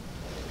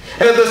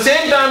 And at the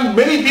same time,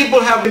 many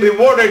people have been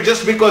rewarded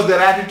just because their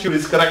attitude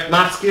is correct,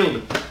 not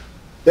skilled.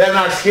 They're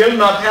not skilled,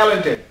 not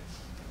talented.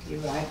 You're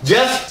right.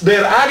 Just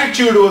their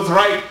attitude was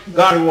right,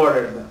 God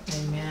rewarded them.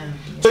 Amen.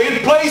 So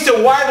it plays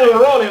a vital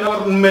role in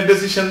our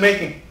decision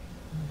making.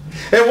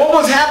 And what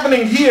was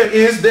happening here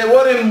is they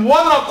were in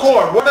one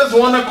accord. What does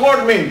one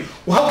accord mean?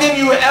 How can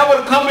you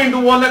ever come into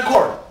one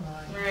accord?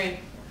 Right.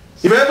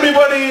 If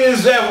everybody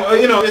is,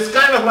 it's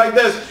kind of like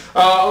this.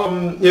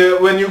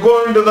 When you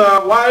go into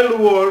the wild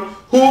world,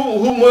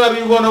 whom are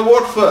you going to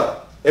vote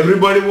for?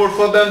 Everybody vote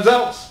for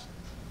themselves.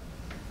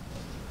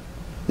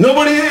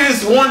 Nobody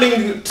is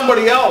wanting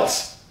somebody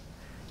else.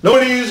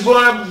 Nobody is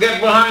going to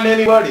get behind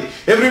anybody.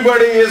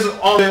 Everybody is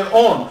on their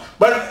own.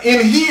 But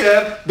in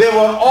here, they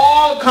were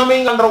all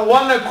coming under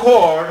one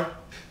accord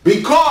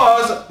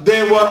because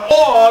they were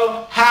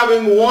all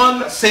having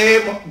one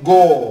same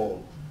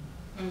goal.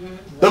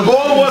 The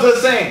goal was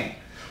the same.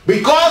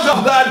 Because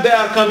of that, they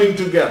are coming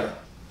together.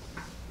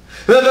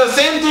 Now, the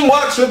same thing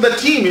works with the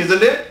team,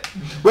 isn't it?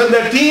 When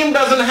the team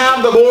doesn't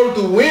have the goal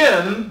to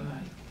win,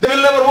 they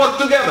will never work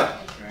together.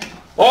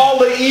 All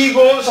the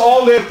egos,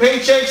 all their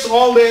paychecks,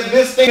 all their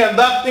this thing and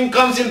that thing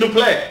comes into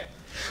play.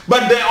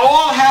 But they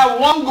all have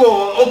one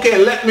goal. Okay,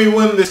 let me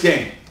win this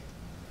game.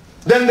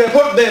 Then they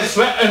put their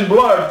sweat and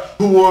blood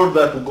toward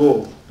that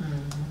goal.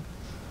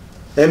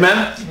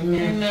 Amen?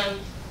 Amen.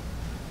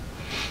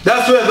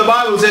 That's where the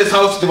Bible says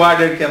house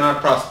divided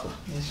cannot prosper.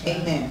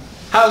 Amen.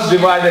 House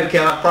divided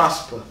cannot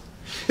prosper.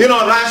 You know,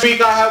 last week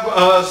I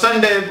have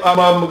Sunday,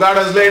 God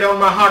has laid on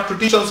my heart to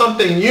teach on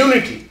something,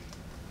 unity.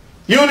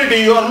 Unity,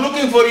 you are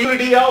looking for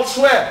unity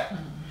elsewhere.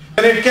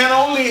 And it can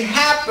only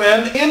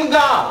happen in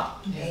God.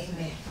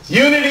 Amen.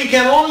 Unity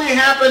can only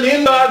happen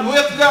in God,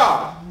 with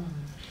God.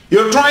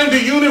 You're trying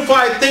to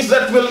unify things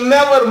that will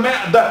never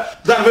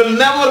that will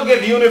never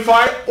get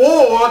unified,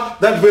 or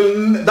that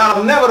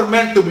are never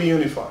meant to be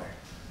unified.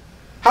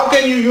 How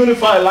can you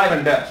unify life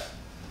and death?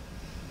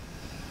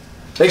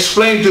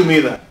 Explain to me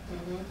that.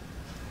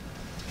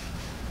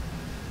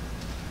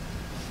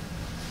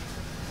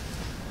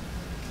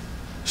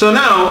 So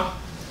now,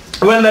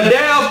 when the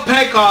day of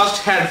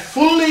Pentecost had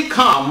fully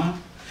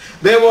come,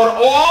 they were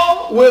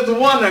all with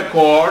one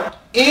accord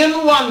in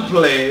one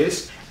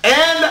place,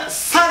 and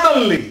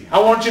suddenly, I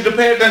want you to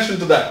pay attention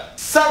to that,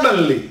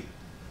 suddenly.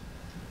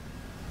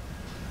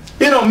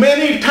 You know,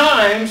 many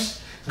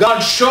times God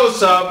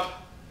shows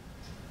up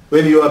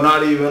when you are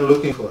not even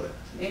looking for it.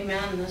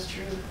 Amen. That's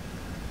true.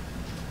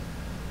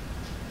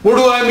 What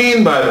do I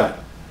mean by that?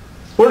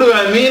 What do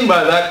I mean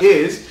by that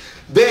is,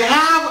 they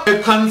have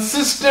a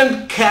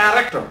consistent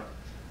character.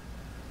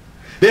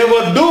 They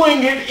were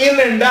doing it in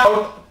and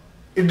out.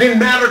 It didn't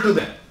matter to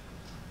them.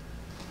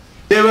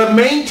 They were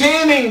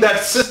maintaining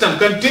that system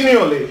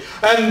continually.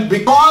 And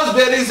because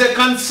there is a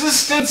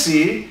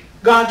consistency,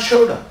 God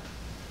showed up.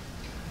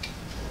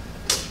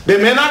 They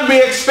may not be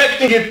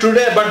expecting it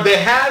today, but they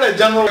had a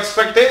general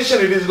expectation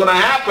it is going to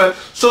happen.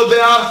 So they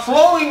are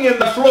flowing in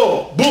the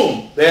flow.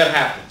 Boom, there it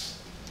happens.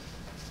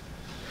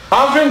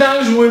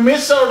 Oftentimes we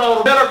miss out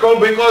our miracle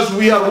because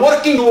we are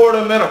working toward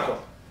a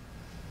miracle.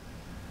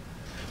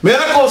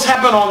 Miracles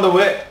happen on the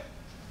way.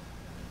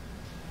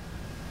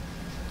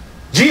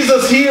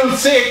 Jesus healed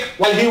sick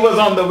while he was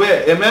on the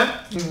way. Amen?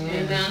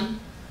 Amen.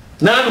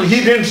 Now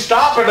he didn't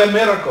stop at a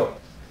miracle.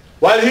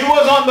 While he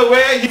was on the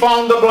way, he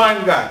found the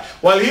blind guy.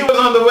 While he was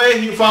on the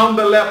way, he found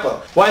the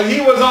leper. While he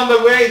was on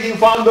the way, he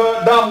found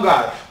the dumb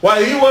guy.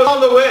 While he was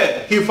on the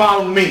way, he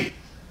found me.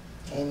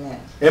 Amen.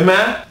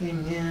 Amen?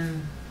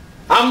 Amen.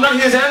 I'm not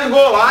his end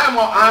goal.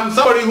 I'm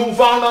somebody who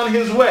found on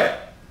his way.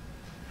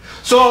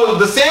 So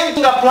the same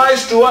thing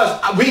applies to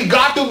us. We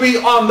got to be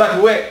on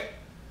that way.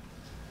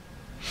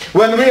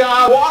 When we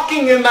are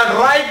walking in that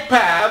right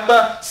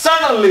path,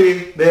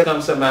 suddenly there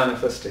comes a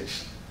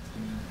manifestation.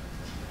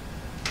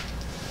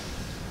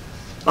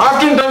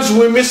 Oftentimes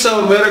we miss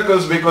our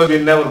miracles because we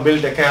never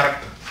built a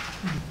character.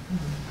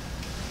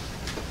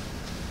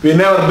 We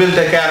never built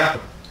a character.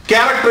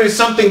 Character is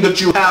something that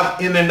you have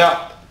in and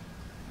out.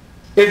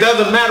 It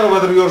doesn't matter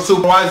whether your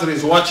supervisor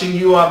is watching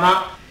you or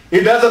not.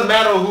 It doesn't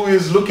matter who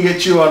is looking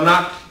at you or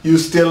not, you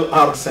still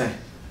are the same.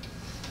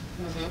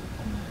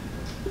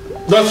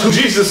 That's who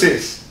Jesus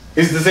is.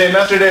 He's the same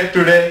yesterday,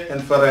 today,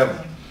 and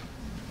forever.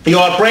 You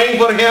are praying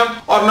for him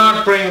or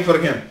not praying for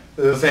him.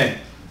 It's the same.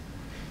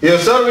 You're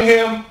serving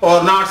him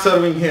or not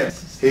serving him.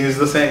 He is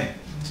the same.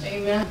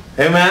 Amen.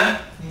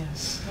 Amen?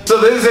 Yes. So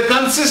there is a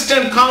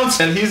consistent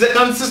constant. He's a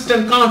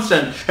consistent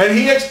constant. And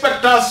he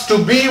expects us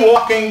to be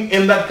walking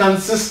in that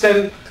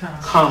consistent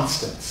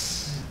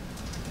constants.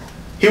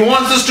 He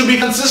wants us to be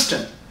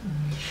consistent.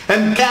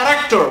 And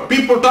character,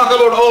 people talk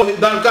about, oh,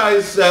 that guy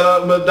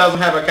doesn't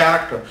have a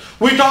character.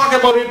 We talk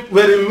about it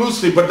very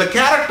loosely, but the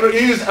character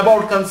is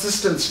about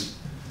consistency.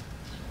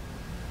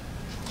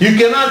 You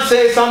cannot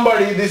say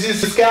somebody, this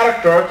is his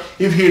character,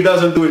 if he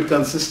doesn't do it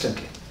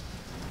consistently.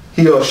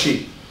 He or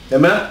she.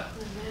 Amen?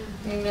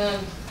 Amen.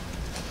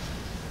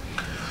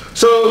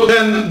 So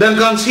then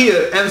comes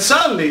here, and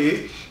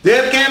suddenly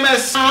there came a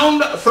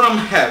sound from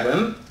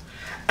heaven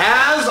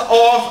as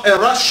of a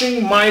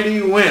rushing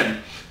mighty wind.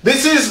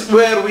 This is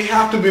where we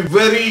have to be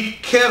very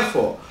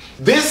careful.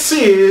 This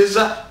is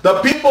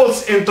the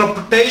people's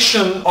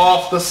interpretation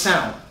of the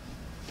sound.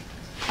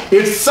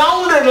 It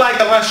sounded like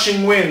a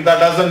rushing wind. That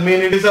doesn't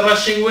mean it is a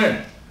rushing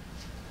wind.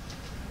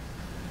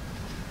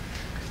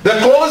 The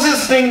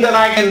closest thing that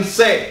I can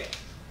say,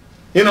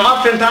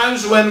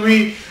 oftentimes when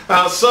we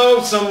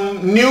serve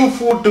some new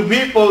food to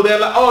people, they're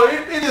like, oh,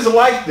 it is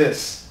like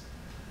this.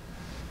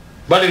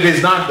 But it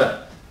is not that.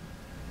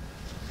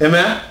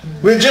 Amen?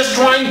 We're just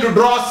trying to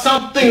draw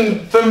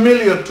something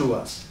familiar to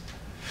us.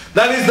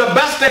 That is the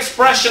best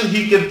expression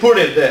he can put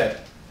it there.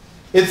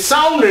 It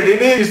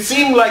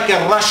seemed like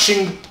a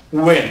rushing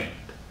wind.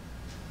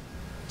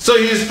 So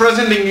he is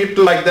presenting it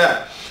like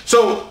that.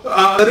 So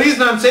the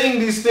reason I'm saying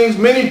these things,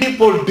 many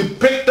people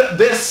depict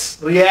this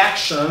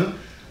reaction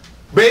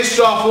based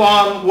off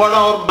on what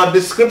our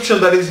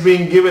description that is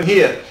being given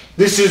here.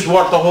 This is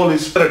what the Holy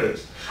Spirit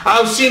is.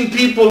 I've seen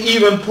people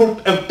even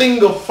put a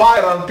thing of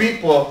fire on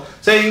people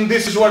saying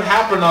this is what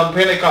happened on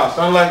Pentecost.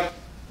 I'm like,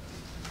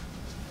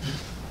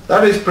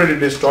 that is pretty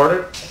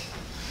distorted.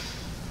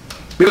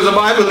 Because the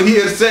Bible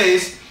here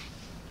says,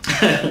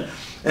 as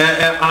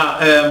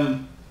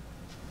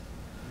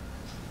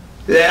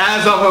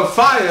of a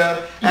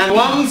fire, and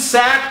one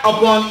sat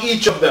upon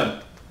each of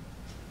them.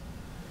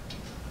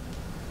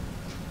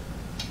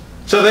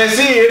 So they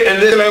see it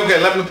and they're like, okay,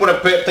 let me put a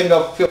thing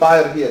of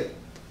fire here.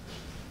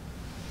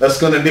 That's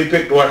going to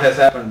depict what has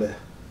happened there.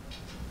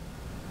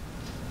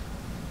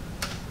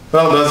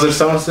 Well, does it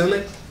sound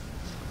silly?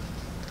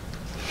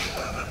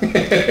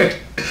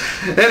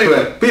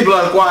 Anyway, people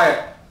are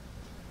quiet.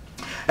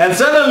 And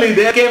suddenly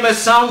there came a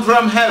sound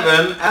from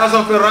heaven as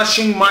of a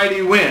rushing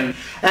mighty wind,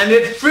 and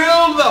it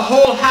filled the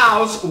whole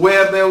house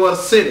where they were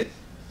sitting.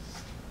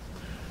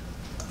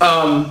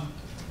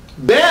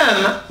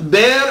 Then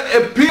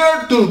there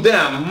appeared to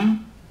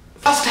them,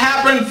 first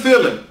happened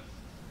filling,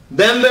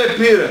 then the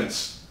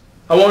appearance.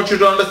 I want you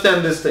to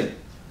understand this thing.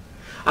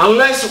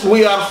 Unless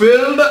we are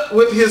filled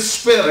with His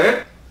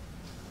Spirit,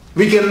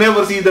 we can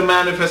never see the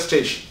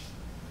manifestation.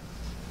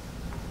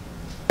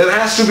 There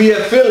has to be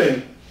a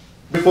filling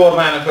before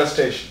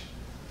manifestation.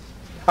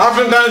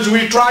 Oftentimes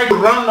we try to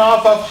run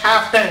off of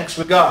half tanks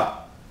with God.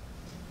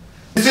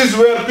 This is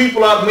where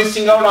people are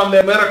missing out on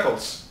their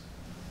miracles.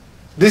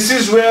 This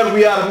is where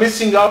we are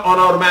missing out on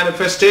our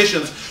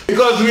manifestations,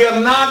 because we are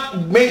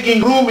not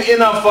making room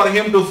enough for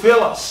Him to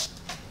fill us.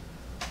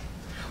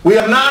 We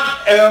are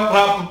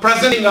not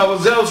presenting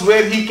ourselves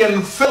where He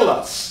can fill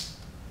us.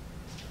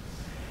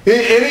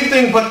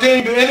 Anything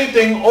pertaining to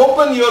anything,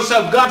 open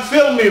yourself. God,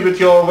 fill me with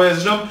your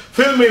wisdom,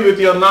 fill me with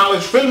your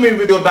knowledge, fill me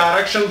with your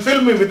direction,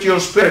 fill me with your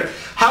spirit.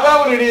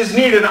 However it is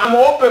needed, I'm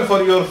open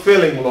for your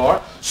filling,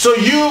 Lord. So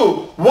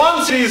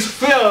once it is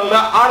filled,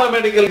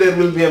 automatically there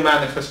will be a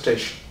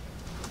manifestation.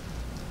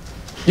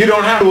 You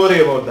don't have to worry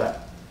about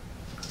that.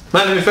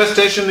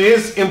 Manifestation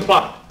is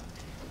implied.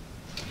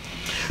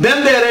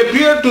 Then there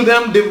appeared to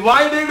them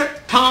divided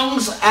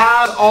tongues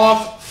as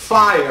of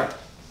fire,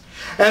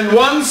 and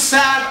one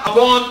sat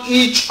upon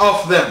each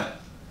of them.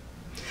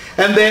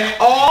 And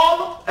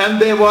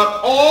they were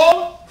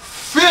all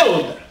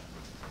filled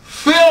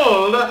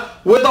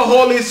with the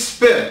Holy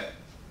Spirit.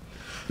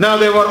 Now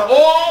they were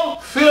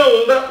all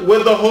filled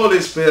with the Holy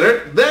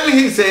Spirit. Then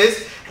he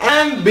says,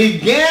 and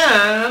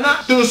began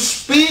to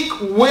speak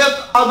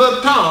with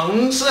other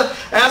tongues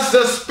as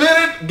the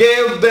Spirit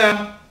gave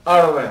them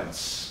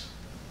utterance.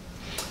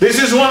 This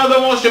is one of the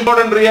most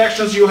important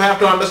reactions you have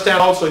to understand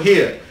also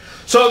here.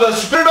 So the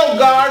Spirit of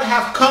God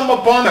have come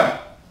upon them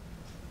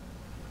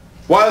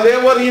while they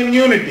were in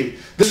unity.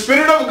 The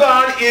Spirit of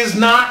God is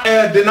not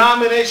a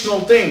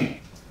denominational thing.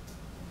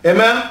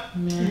 Amen?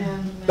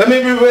 Amen. Let me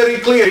be very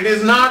clear. It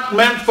is not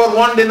meant for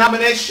one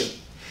denomination.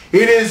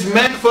 It is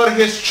meant for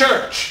His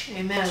church.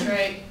 Amen. That's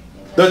right.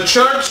 The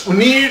church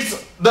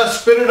needs the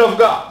Spirit of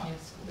God.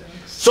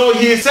 So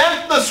He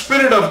sent the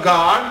Spirit of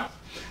God,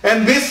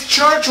 and this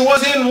church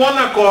was in one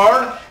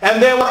accord,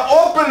 and they were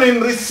open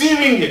in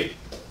receiving it.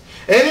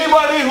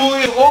 Anybody who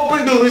is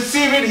open to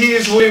receive it, He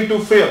is willing to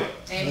fill.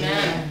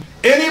 Amen.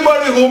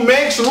 Anybody who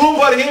makes room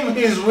for him,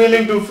 he is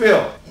willing to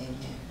fill.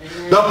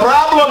 The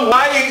problem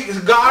why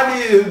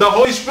the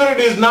Holy Spirit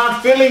is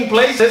not filling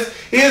places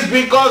is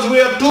because we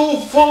are too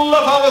full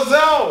of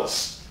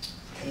ourselves.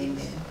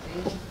 Amen.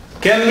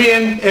 Can we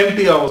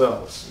empty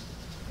ourselves?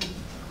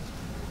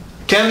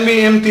 Can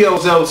we empty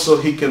ourselves so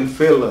he can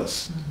fill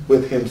us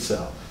with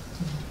himself?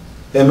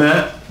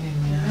 Amen?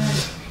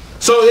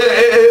 So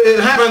it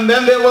happened,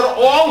 then they were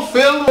all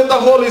filled with the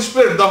Holy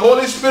Spirit. The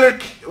Holy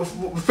Spirit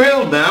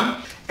filled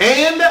them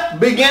and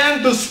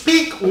began to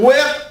speak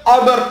with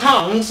other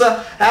tongues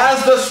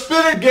as the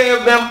Spirit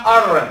gave them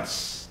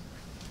utterance.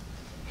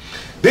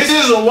 This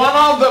is one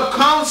of the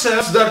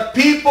concepts that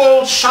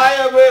people shy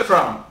away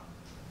from.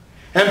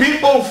 And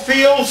people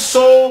feel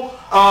so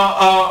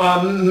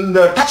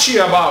touchy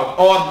about,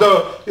 or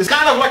it's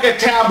kind of like a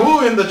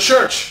taboo in the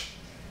church.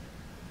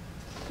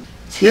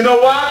 You know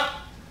what?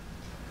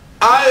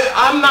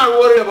 I'm not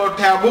worried about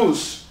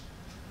taboos,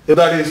 if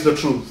that is the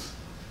truth.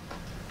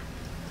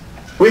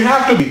 We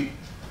have to be.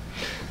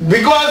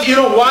 Because you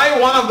know why?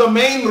 One of the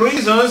main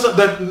reasons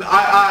that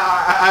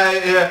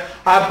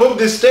I put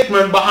this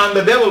statement behind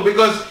the devil,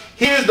 because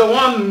he is the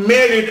one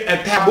made it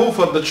a taboo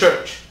for the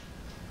church.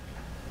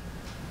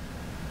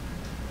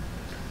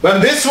 When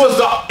this was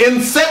the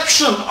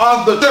inception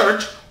of the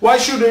church, why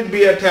should it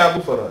be a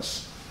taboo for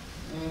us?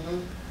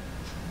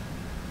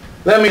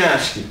 Let me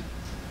ask you.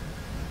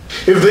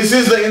 If this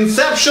is the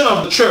inception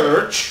of the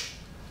church,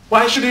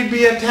 why should it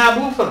be a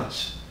taboo for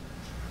us?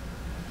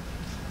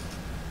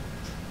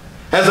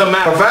 As a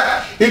matter of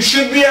fact, it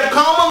should be a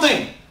common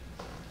thing.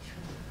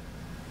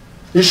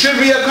 It should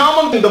be a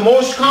common thing, the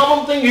most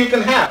common thing you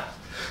can have.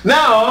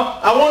 Now,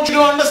 I want you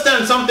to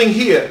understand something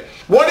here.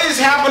 What is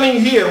happening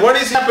here? What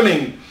is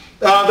happening?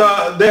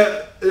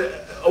 The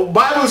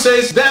Bible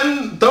says,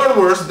 then, third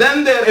verse,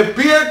 then there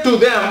appeared to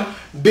them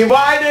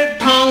divided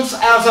tongues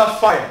as of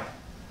fire.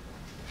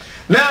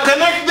 Now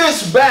connect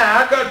this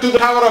back to the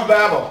Tower of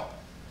Babel.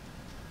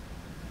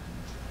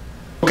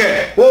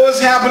 Okay, what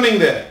was happening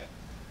there?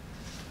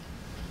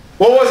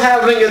 What was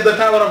happening at the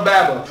Tower of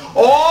Babel?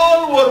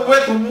 All were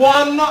with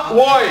one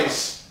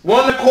voice,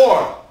 one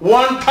accord,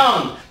 one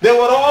tongue. They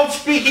were all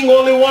speaking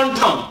only one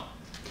tongue.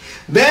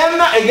 Then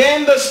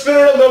again the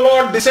Spirit of the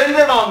Lord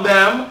descended on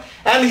them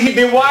and he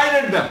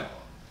divided them.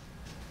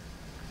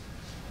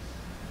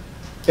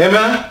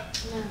 Amen?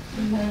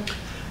 Amen.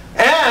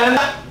 And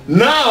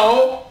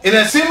now, in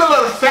a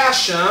similar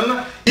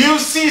fashion, you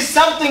see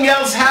something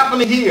else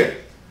happening here.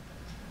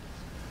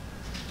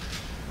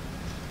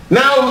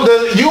 Now,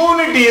 the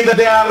unity that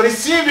they are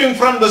receiving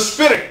from the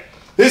Spirit,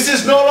 this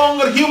is no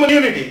longer human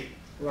unity.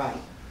 Right.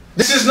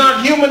 This is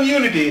not human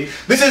unity.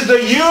 This is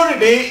the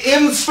unity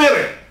in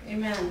spirit.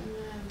 Amen.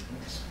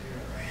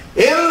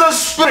 In the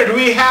Spirit,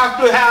 we have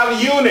to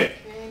have unity.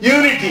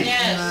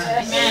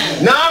 Yes.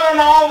 Amen. Not on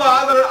all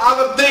the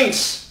other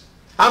things.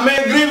 I may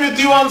agree with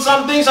you on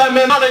some things, I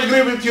may not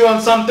agree with you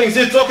on some things.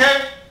 It's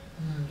okay.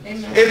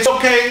 Amen. It's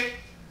okay.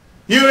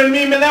 You and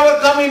me may never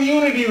come in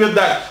unity with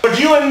that. But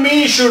you and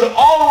me should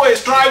always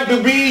strive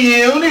to be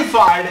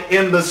unified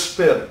in the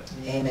Spirit.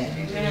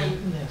 Amen.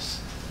 Amen.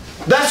 Yes.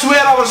 That's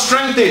where our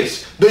strength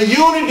is. The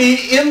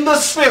unity in the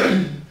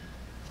Spirit.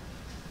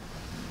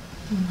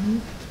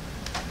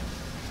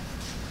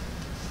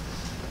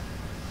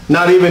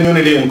 Not even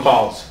unity in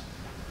calls.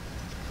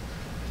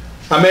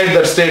 I made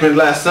that statement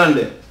last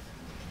Sunday.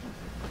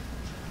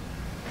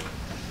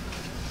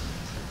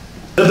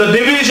 The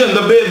division,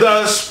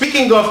 the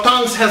speaking of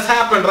tongues has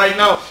happened right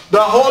now.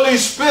 The Holy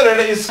Spirit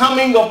is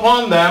coming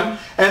upon them,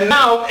 and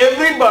now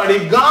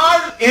everybody,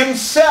 God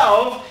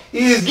himself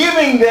is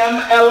giving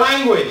them a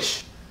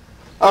language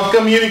of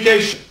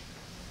communication.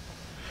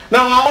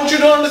 Now I want you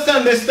to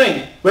understand this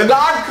thing. When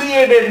God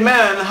created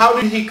man, how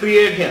did he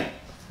create him?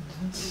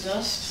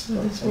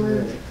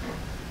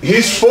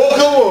 He spoke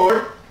a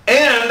word,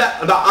 and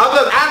the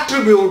other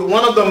attribute,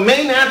 one of the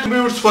main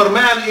attributes for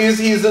man is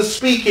he is a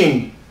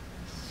speaking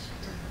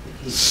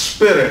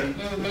spirit.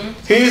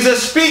 He is a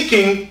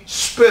speaking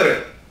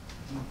spirit.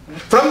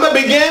 From the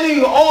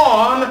beginning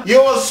on, you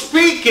are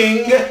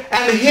speaking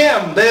and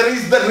him. There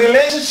is the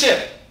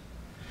relationship.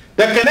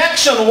 The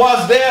connection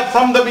was there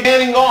from the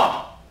beginning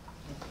on.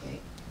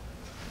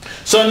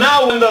 So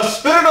now when the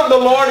Spirit of the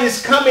Lord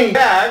is coming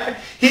back,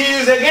 he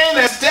is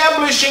again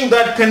establishing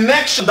that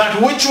connection,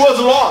 that which was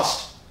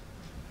lost.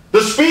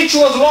 The speech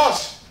was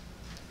lost.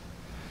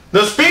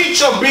 The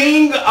speech of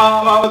being,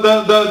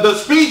 the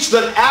speech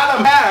that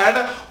Adam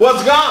had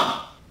was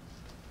gone.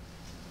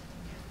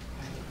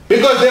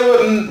 Because they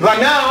were, right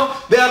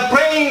now, they are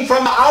praying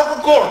from the outer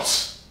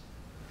courts.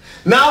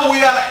 Now we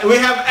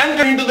have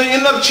entered into the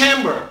inner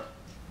chamber.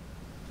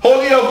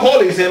 Holy of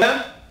Holies,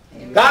 amen?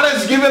 God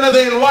has given us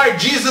the invite.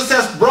 Jesus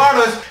has brought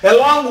us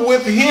along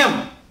with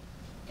him.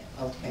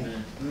 Okay.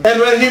 And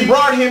when he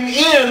brought him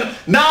in,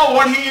 now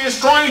what he is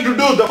trying to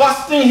do, the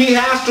first thing he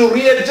has to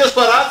readjust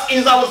for us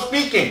is our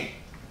speaking,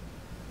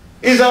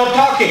 is our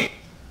talking.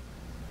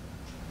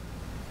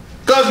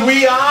 Because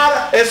we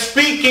are a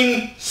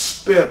speaking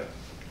spirit.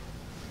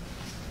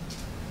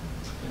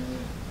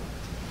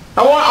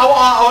 I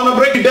I want to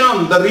break it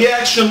down, the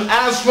reaction,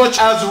 as much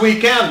as we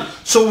can,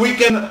 so we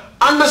can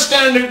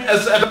understand it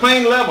as at a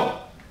plain level.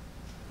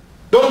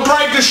 Don't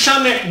try to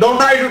shun it. Don't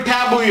try to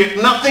taboo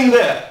it. Nothing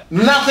there.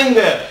 Nothing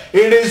there.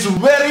 It is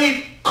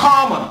very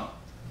common.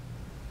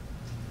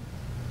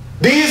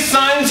 These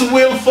signs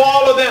will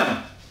follow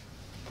them.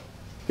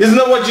 Isn't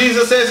that what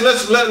Jesus says?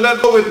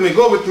 Let go with me.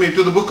 Go with me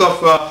to the book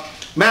of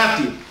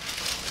Matthew.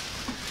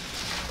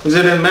 Is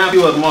it in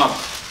Matthew or Mark?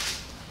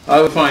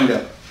 I will find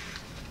out.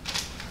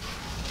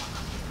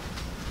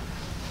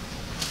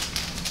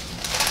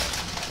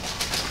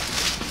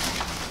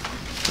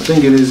 I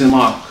think it is in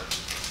Mark.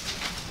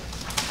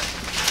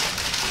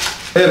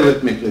 Bear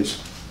with me, please.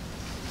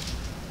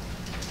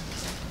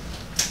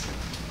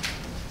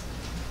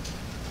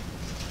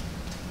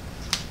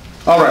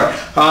 All right.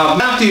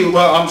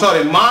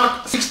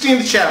 Mark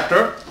 16th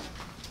chapter,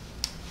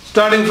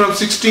 starting from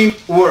 16th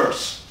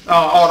verse.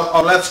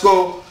 Or let's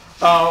go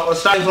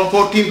starting from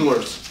 14th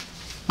verse.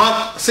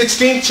 Mark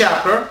 16th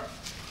chapter,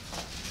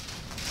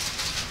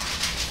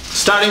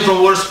 starting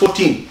from verse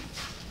 14.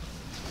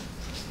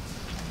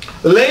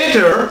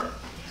 Later,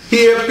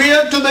 he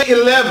appeared to the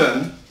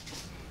 11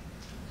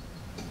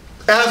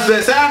 as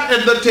they sat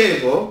at the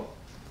table,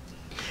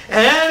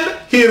 and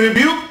he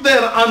rebuked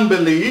their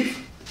unbelief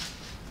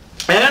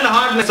and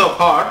hardness of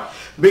heart,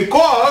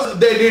 because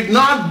they did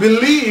not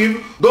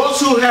believe those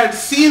who had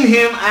seen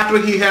him after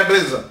he had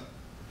risen.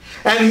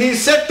 And he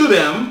said to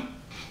them,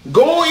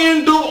 "Go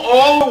into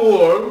all the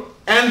world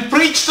and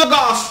preach the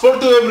gospel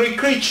to every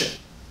creature."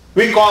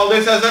 We call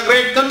this as a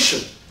great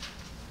commission.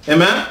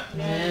 Amen?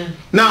 Amen.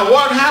 Now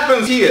what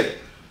happens here?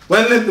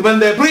 When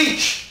they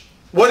preach,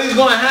 what is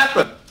going to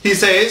happen? He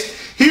says,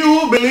 "He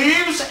who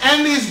believes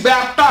and is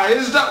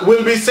baptized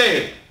will be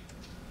saved.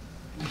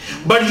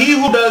 But he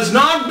who does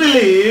not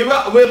believe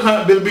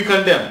will be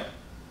condemned."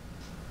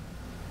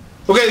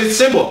 Okay, it's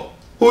simple.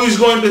 Who is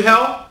going to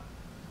hell?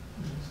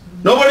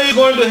 Nobody is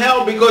going to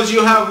hell because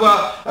you have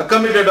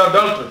committed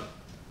adultery.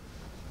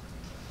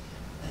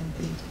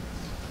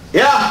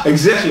 Yeah,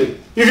 exactly.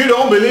 If you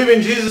don't believe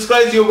in Jesus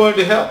Christ, you're going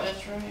to hell.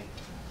 That's right.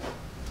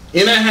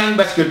 In a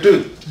handbasket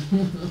too.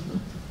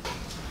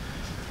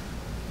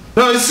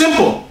 No, it's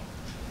simple.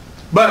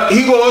 But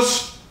he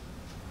goes,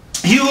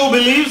 "He who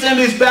believes and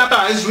is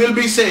baptized will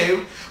be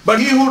saved, but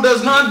he who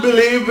does not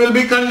believe will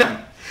be condemned.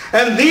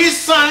 And these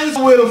signs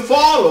will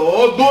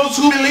follow those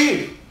who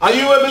believe." Are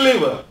you a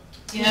believer?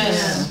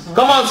 Yes.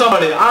 Come on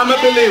somebody, I'm a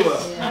believer.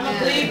 I'm a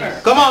believer.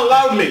 Come on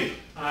loudly.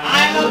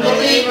 I'm a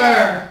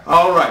believer.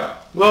 All right.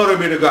 Glory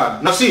be to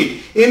God. Now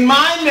see, in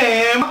my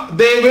name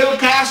they will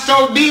cast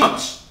out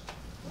demons.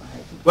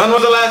 When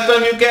was the last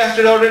time you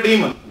casted out a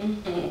demon?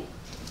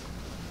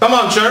 Come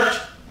on, church.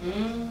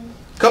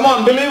 Come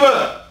on,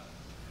 believer.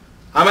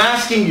 I'm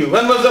asking you,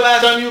 when was the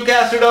last time you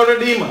casted out a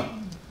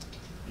demon?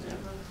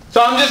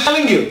 So I'm just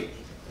telling you,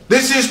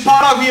 this is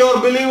part of your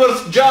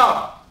believer's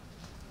job.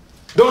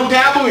 Don't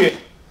taboo it.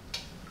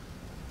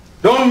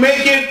 Don't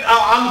make it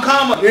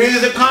uncommon. It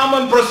is a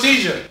common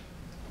procedure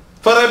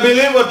for a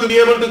believer to be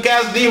able to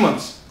cast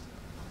demons.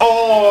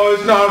 Oh,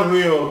 it's not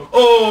real.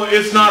 Oh,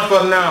 it's not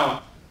for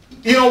now.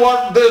 You know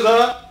what?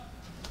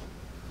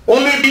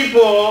 Only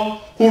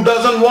people who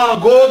doesn't want to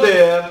go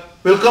there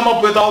will come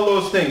up with all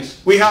those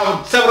things. We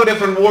have several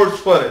different words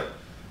for it.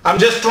 I'm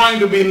just trying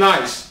to be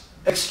nice.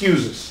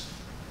 Excuses.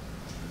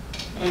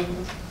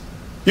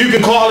 You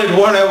can call it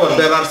whatever.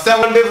 There are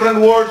several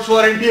different words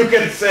for it you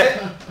can say.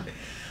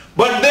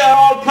 But they are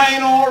all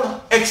plain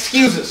old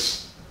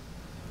excuses.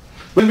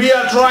 When we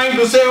are trying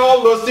to say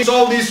all those things,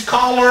 all these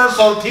scholars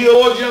or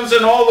theologians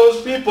and all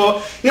those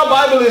people, you know,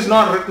 Bible is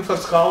not written for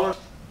scholars.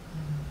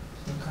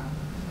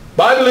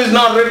 Bible is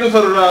not written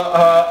for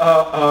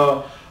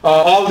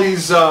all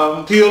these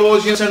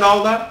theologians and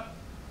all that.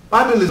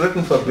 Bible is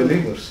written for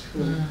believers.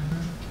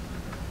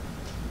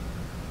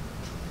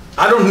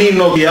 I don't need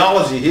no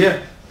theology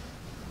here.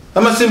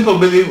 I'm a simple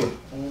believer.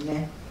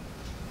 Amen.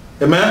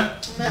 Amen?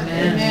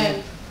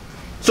 Amen.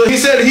 So he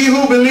said, "He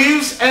who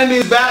believes and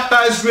is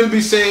baptized will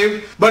be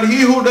saved, but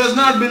he who does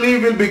not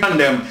believe will be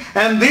condemned.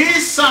 And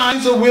these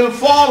signs will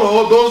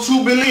follow those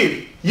who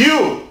believe."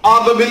 You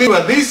are the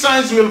believer. These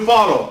signs will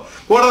follow.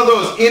 What are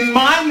those? "In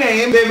my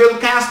name they will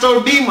cast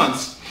out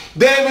demons.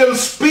 They will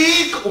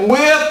speak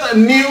with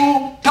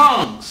new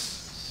tongues."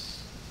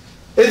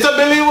 It's a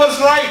believer's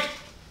right.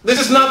 This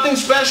is nothing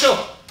special.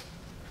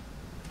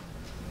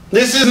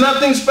 This is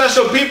nothing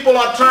special. People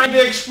are trying to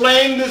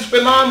explain this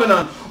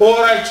phenomenon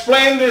or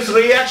explain this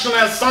reaction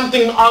as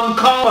something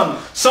uncommon,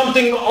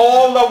 something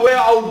all the way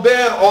out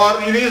there,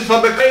 or it is for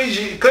the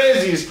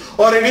crazies,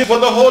 or it is for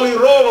the holy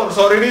rollers,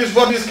 or it is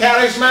for these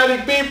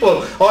charismatic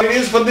people, or it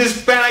is for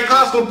these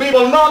Pentecostal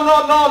people. No,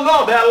 no, no,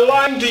 no. They are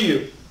lying to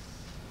you.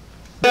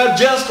 They are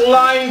just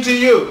lying to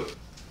you.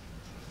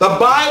 The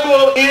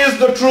Bible is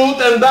the truth,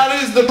 and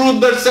that is the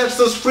truth that sets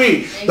us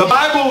free. Amen. The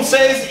Bible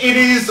says it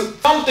is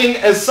something,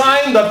 a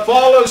sign that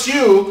follows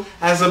you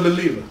as a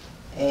believer.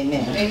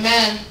 Amen.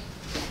 Amen.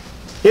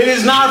 It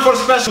is not for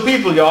special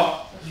people,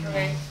 y'all. That's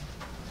right.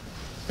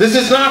 This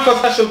is not for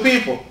special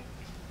people.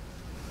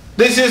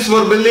 This is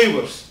for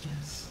believers.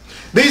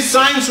 These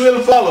signs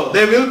will follow.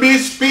 They will be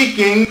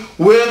speaking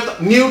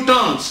with new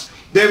tongues.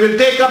 They will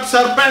take up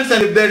serpents,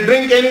 and if they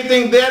drink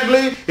anything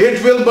deadly,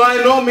 it will by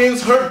no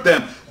means hurt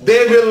them.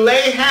 They will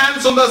lay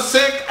hands on the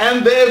sick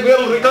and they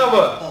will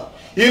recover.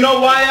 You know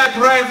why I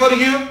pray for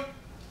you?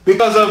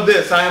 Because of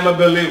this. I am a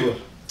believer.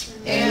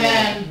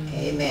 Amen.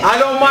 Amen. I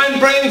don't mind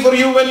praying for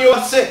you when you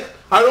are sick.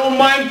 I don't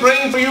mind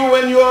praying for you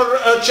when you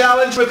are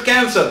challenged with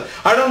cancer.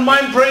 I don't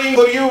mind praying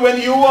for you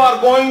when you are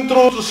going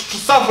through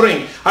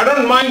suffering. I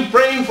don't mind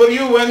praying for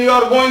you when you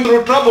are going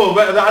through trouble.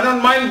 I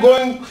don't mind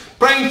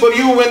praying for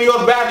you when you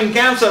are battling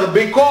cancer,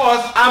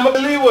 because I'm a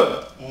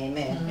believer.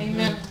 Amen.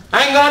 Amen.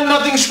 I ain't got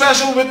nothing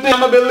special with me.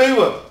 I'm a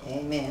believer.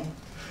 Amen.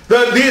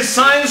 These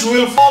signs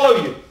will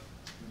follow you.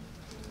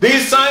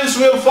 These signs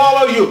will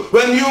follow you.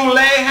 When you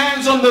lay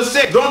hands on the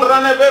sick, don't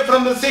run away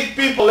from the sick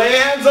people. Lay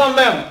hands on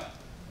them.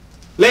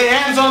 Lay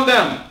hands on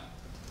them.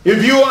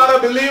 If you are a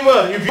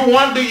believer, if you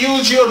want to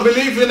use your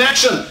belief in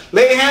action,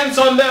 lay hands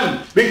on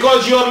them,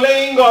 because your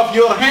laying of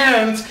your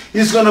hands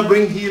is going to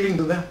bring healing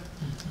to them.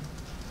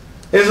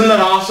 Isn't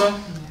that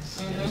awesome?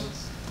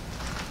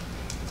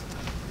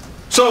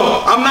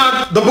 So,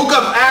 the book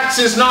of Acts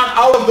is not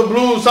out of the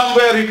blue.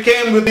 Somewhere it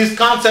came with this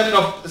concept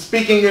of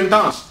speaking in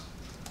tongues.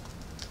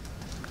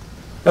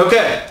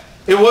 Okay,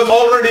 it was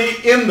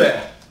already in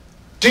there.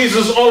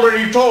 Jesus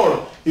already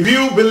told, if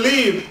you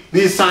believe,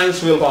 these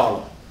signs will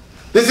follow.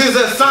 This is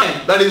a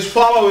sign that is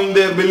following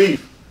their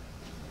belief.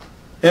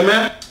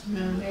 Amen?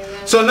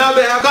 Amen. So now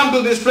they have come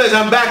to this place.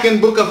 I'm back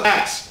in book of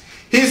Acts.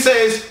 He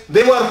says,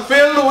 they were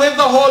filled with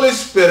the Holy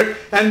Spirit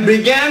and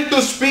began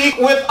to speak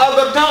with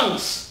other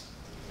tongues.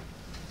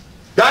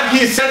 That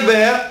he said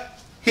there,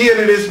 here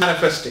it is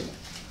manifesting.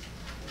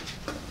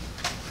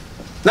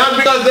 Not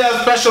because they are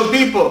special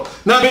people,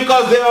 not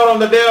because they are on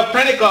the day of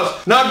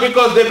Pentecost, not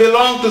because they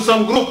belong to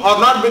some group, or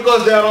not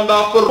because they are on the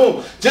upper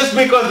room, just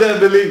because they are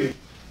believing.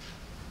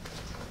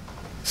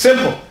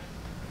 Simple.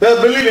 They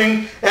are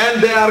believing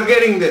and they are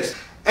getting this.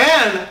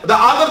 And the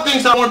other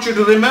things I want you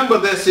to remember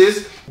this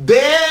is,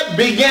 they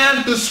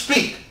began to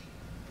speak.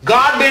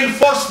 God didn't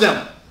force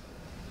them.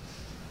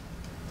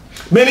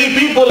 Many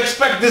people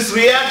expect this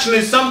reaction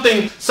is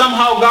something,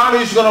 somehow God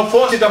is going to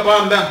force it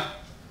upon them.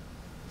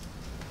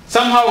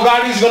 Somehow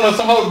God is going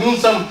to do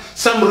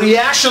some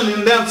reaction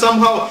in them.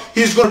 Somehow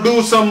He's going to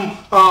do some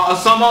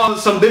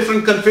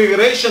different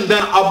configuration.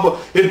 Then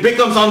it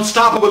becomes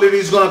unstoppable. It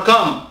is going to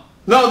come.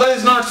 No, that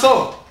is not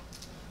so.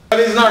 That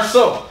is not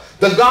so.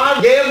 The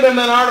God gave them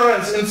an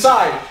utterance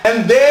inside,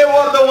 and they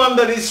were the one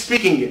that is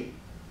speaking it.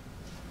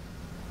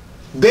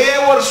 They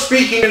were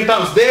speaking in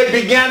tongues. They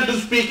began to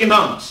speak in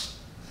tongues.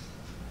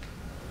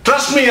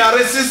 Trust me, I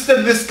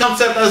resisted this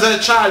concept as a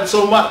child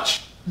so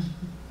much.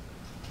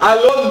 I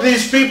loved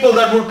these people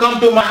that would come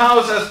to my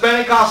house as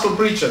Pentecostal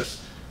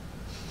preachers.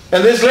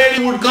 And this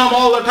lady would come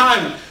all the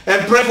time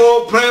and pray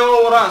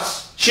over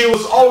us. She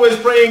was always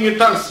praying in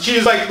tongues.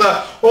 She's like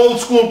the old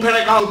school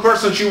Pentecostal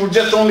person. She would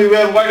just only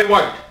wear white and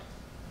white.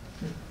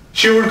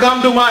 She would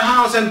come to my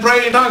house and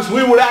pray in tongues.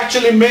 We would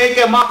actually make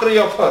a mockery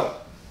of her.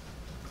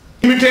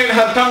 Imitate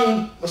her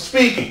tongue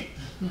speaking.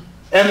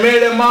 And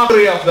made a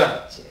mockery of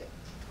that.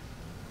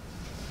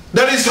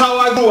 That is how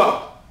I grew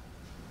up.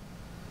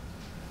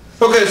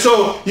 Okay,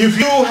 so if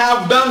you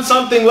have done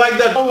something like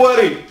that, don't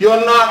worry.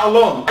 You're not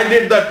alone. I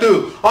did that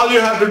too. All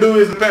you have to do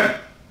is repent,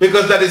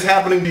 because that is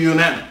happening to you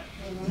now.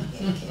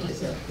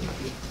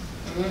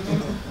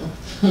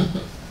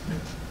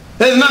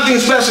 There's nothing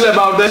special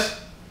about this.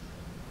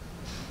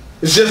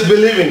 It's just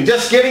believing,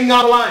 just getting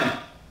on line.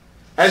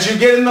 As you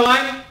get in the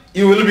line,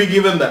 you will be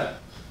given that.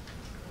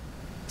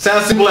 It's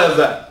as simple as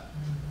that.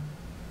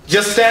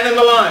 Just stand in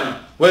the line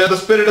where the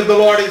Spirit of the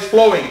Lord is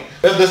flowing,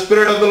 where the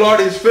Spirit of the Lord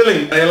is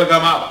filling, and it will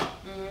come out.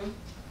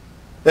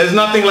 There's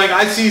nothing like,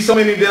 I see so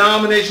many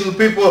denominational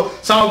people,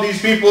 some of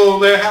these people,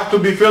 they have to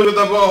be filled with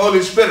the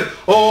Holy Spirit.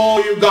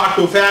 Oh, you got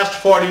to fast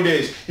 40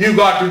 days. You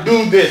got to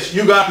do this.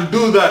 You got to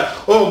do that.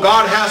 Oh,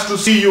 God has to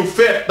see you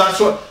fit.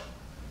 That's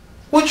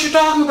what you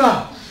talking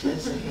about?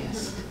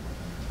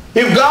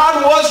 If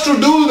God was to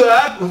do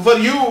that for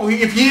you,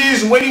 if He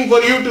is waiting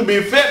for you to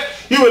be fit,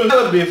 you will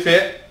never be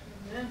fit.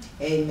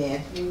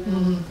 Amen.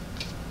 Amen.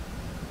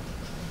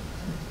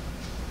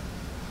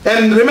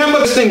 And remember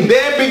this thing,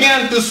 they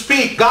began to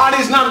speak. God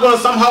is not going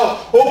to somehow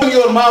open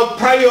your mouth,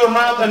 pry your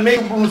mouth and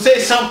make them say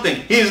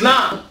something. He is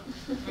not.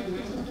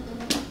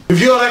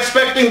 If you are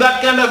expecting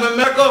that kind of a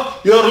miracle,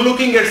 you are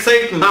looking at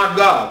Satan, not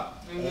God.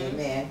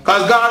 Amen.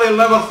 Because God will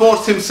never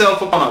force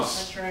Himself upon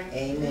us. That's right.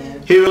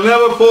 Amen. He will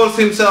never force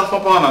Himself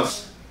upon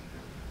us.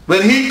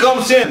 When He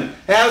comes in,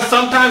 as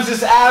sometimes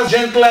it's as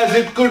gentle as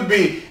it could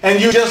be, and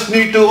you just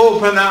need to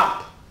open up.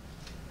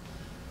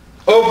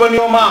 Open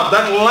your mouth.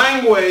 That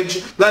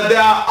language, that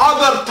there are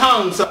other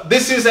tongues.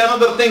 This is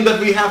another thing that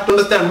we have to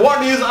understand.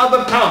 What is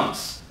other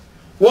tongues?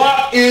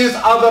 What is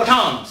other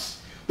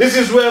tongues? This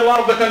is where a lot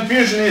of the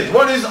confusion is.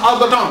 What is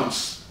other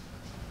tongues?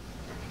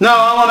 Now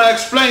I want to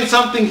explain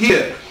something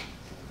here.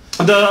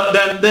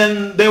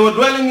 then they were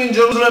dwelling in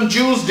Jerusalem,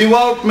 Jews,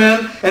 devout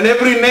men, and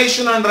every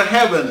nation under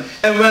heaven.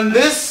 And when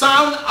this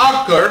sound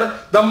occurred,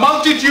 the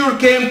multitude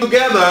came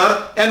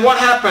together, and what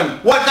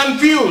happened? Were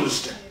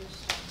confused.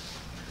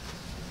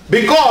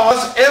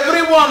 Because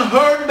everyone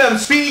heard them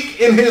speak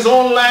in his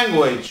own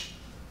language.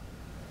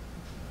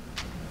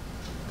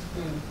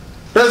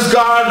 Does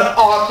God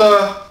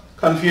author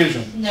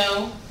confusion?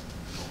 No.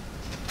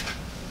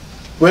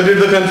 Where did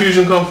the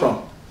confusion come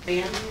from?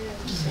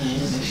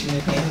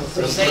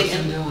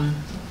 Satan.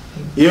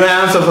 You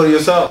answer for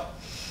yourself.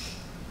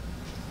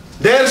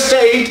 Their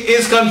state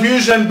is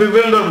confusion and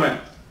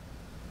bewilderment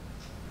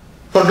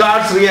for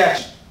God's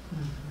reaction.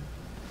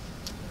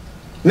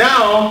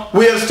 Now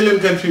we are still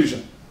in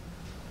confusion.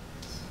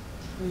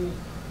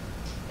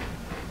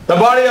 The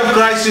body of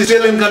Christ is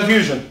still in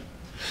confusion.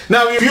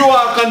 Now if you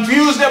are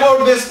confused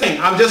about this thing,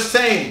 I'm just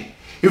saying,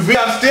 if we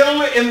are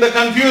still in the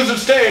confused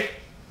state,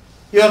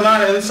 you are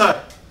not inside.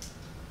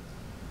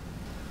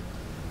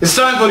 It's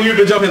time for you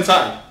to jump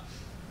inside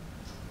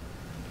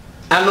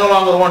and no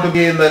longer want to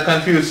be in the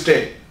confused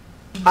state.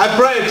 I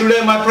pray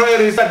today, my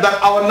prayer is that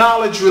our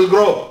knowledge will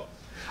grow.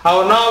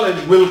 Our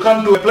knowledge will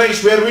come to a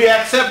place where we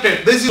accept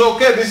it. This is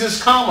okay, this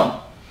is common.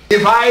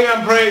 If I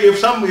am praying,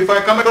 if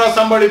I come across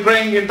somebody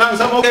praying in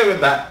tongues, I'm okay with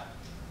that.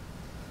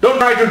 Don't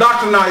try to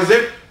doctrinize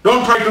it.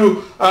 Don't try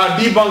to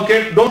debunk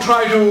it. Don't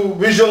try to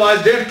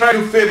visualize. Don't try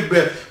to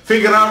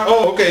figure out,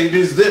 oh, okay, it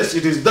is this,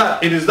 it is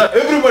that, it is that.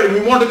 Everybody,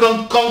 we want to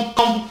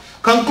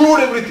conclude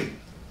everything.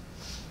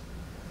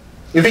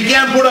 If we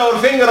can't put our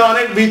finger on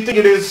it, we think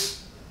it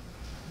is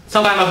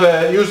some kind of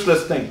a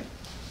useless thing.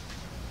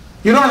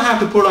 You don't have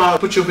to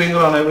put your finger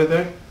on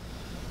everything.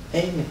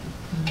 Amen.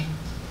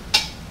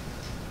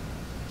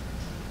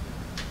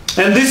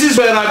 And this is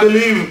where I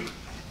believe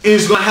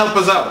is going to help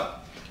us out.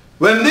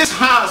 When this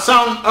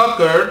sound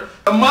occurred,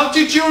 a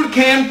multitude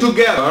came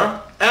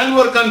together and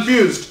were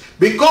confused,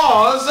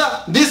 because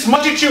this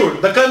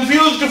multitude, the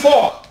confused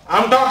folk,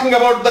 I'm talking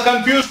about the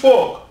confused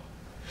folk,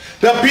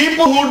 the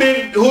people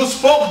who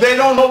spoke, they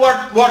don't know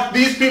what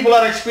these people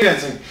are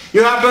experiencing.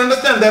 You have to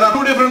understand there are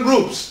two different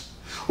groups.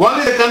 One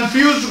is a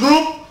confused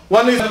group,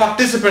 one is a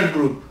participant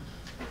group.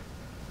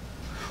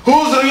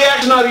 Whose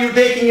reaction are you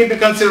taking into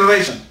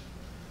consideration?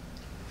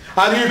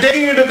 Are you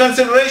taking into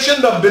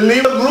consideration the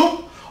believer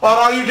group, or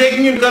are you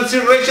taking into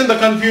consideration the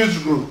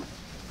confused group?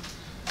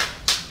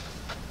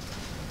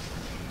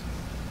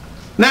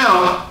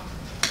 Now,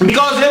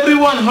 because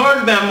everyone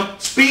heard them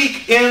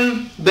speak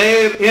in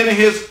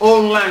his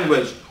own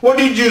language, what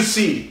did you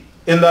see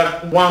in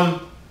that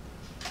one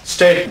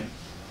statement?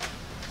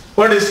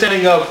 What is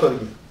standing out for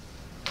you?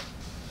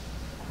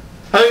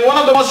 I think one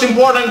of the most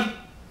important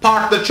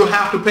part that you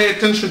have to pay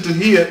attention to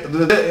here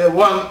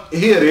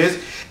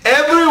is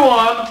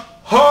everyone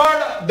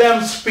heard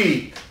them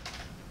speak.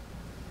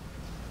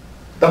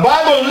 The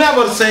Bible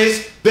never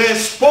says they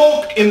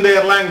spoke in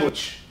their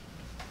language.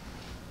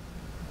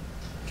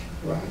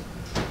 Right.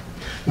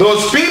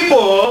 Those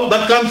people,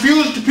 the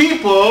confused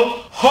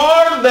people,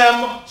 heard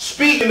them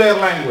speak in their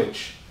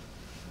language.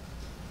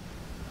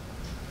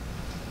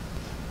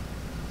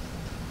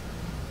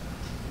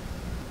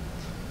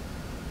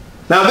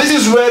 Now this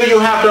is where you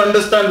have to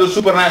understand the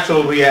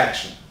supernatural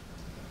reaction.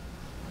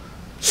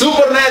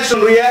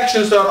 Supernatural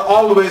reactions are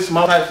always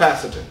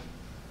multifaceted.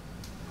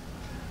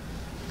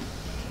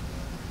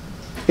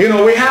 You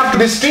know, we have to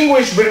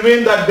distinguish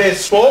between that they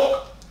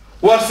spoke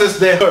versus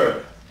they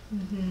heard.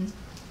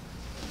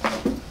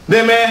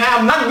 They may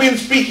have not been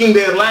speaking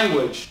their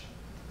language,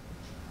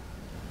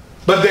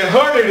 but they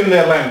heard it in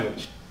their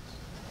language.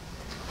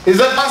 Is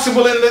that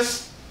possible in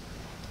this?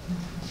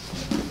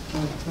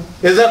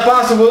 Is that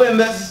possible in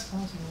this?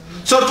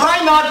 So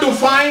try not to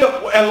find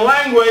a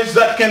language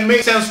that can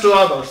make sense to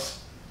others.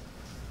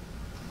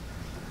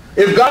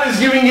 If God is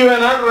giving you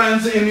an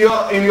utterance in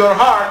your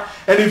heart,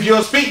 and if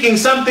you're speaking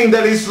something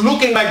that is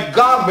looking like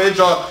garbage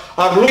or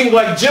looking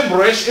like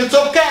gibberish, it's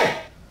okay.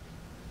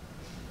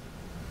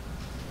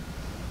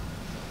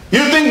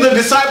 You think the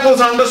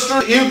disciples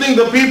understood? You think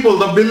the people,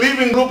 the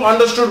believing group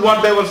understood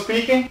what they were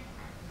speaking?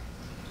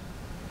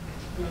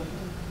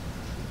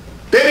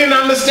 They didn't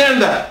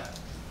understand that.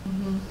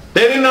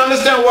 They didn't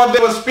understand what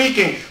they were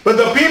speaking. But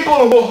the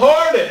people who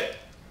heard it,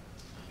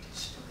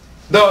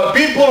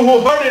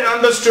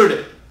 understood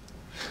it.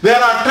 There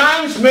are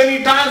times,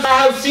 many times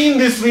I have seen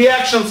these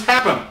reactions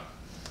happen.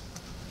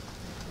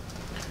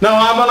 Now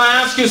I'm going to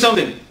ask you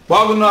something.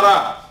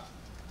 Vagunara,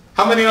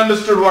 how many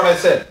understood what I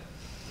said?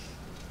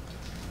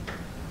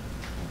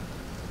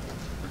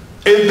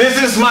 If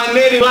this is my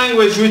native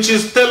language, which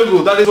is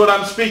Telugu, that is what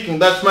I'm speaking,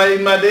 that's my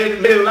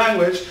native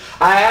language,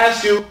 I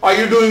ask you, are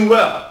you doing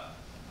well?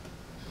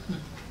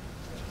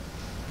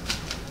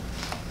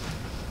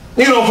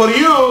 You know, for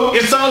you,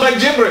 it sounds like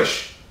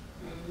gibberish.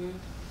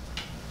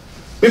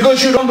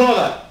 Because you don't know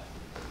that.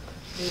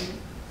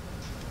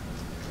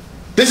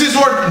 This is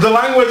what the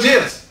language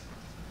is.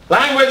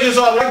 Languages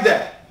are like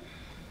that.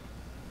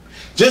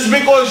 Just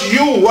because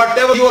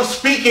whatever you are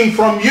speaking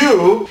from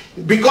you,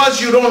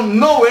 because you don't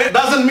know it,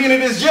 doesn't mean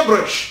it is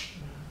gibberish.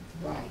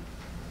 Right.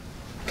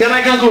 Can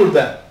I conclude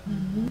that?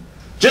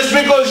 Just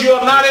because you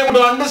are not able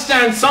to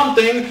understand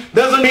something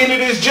doesn't mean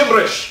it is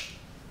gibberish.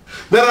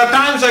 There are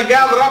times I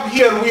gather up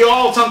here, we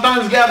all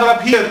sometimes gather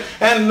up here,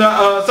 and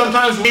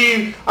sometimes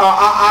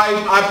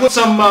I put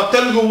some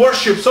Telugu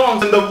worship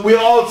songs and we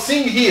all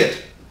sing here.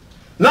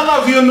 None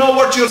of you know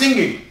what you're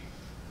singing,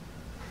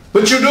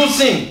 but you do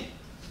sing.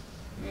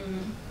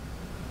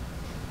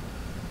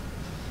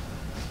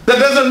 That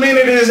doesn't mean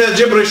it is a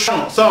gibberish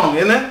song,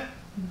 isn't it?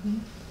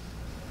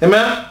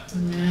 Amen?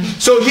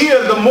 So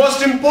here, the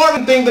most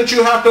important thing that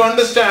you have to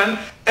understand,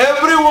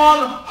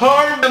 everyone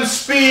heard them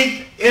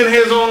speak in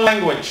his own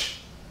language.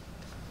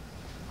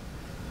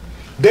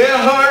 They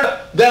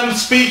heard them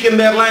speak in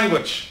their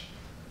language.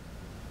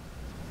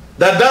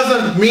 That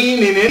doesn't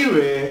mean in any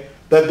way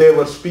that they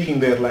were speaking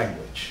their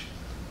language.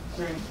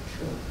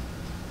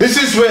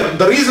 This is where,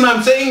 the reason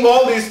I'm saying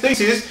all these things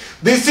is,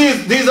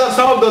 these are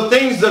some of the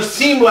things that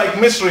seem like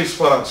mysteries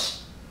for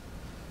us.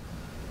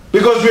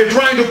 Because we're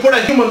trying to put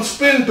a human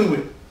spin to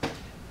it.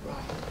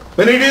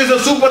 When it is a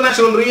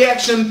supernatural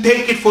reaction,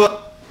 take it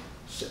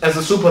as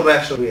a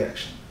supernatural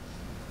reaction.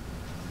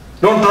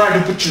 Don't try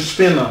to put your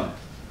spin on it.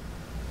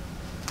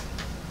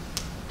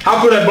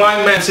 How could a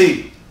blind man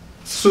see?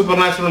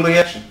 Supernatural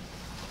reaction.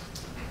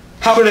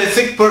 How could a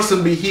sick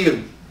person be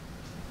healed?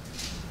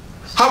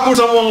 How could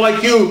someone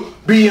like you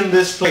be in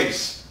this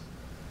place?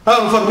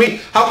 For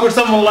me, how could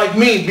someone like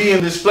me be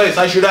in this place?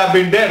 I should have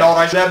been dead, or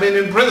I should have been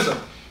in prison.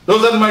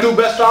 Those are my two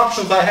best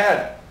options I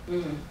had.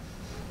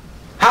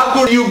 How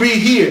could you be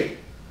here?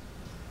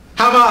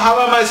 How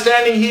am I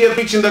standing here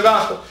preaching the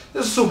gospel?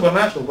 It's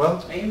supernatural,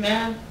 brother.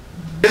 Amen.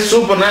 It's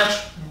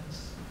supernatural.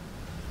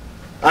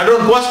 I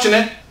don't question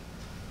it,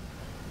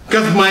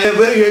 because my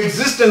very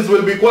existence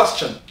will be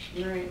questioned.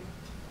 Right.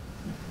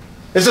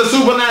 It's a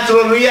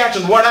supernatural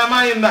reaction. What am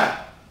I in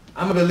that?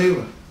 I'm a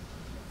believer.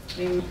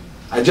 Amen.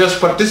 I just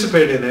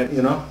participate in it,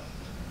 you know.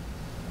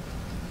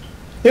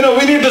 You know,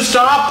 we need to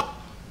stop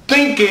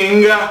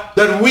thinking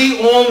that we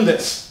own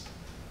this.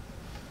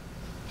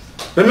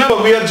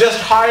 Remember, we are just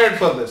hired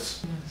for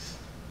this.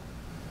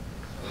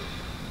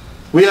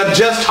 We are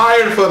just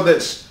hired for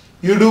this.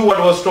 You do what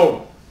was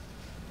told.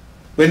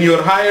 When you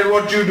are hired,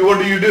 what do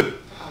you do?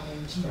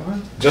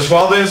 Just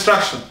follow the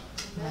instruction.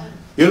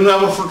 You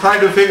never try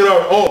to figure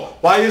out, oh,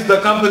 why is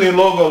the company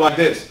logo like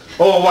this?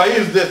 Oh, why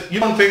is this? You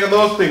don't figure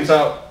those things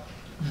out.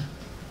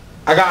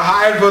 I got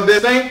hired for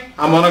this thing.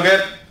 I'm gonna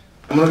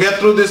get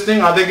through this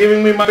thing. Are they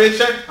giving me my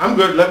paycheck? I'm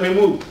good. Let me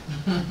move.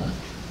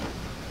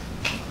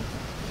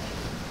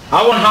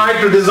 I wasn't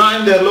hired to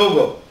design their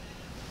logo.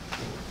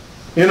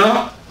 You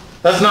know,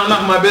 that's none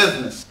of my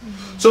business.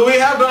 So we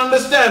have to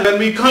understand, when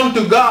we come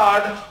to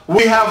God,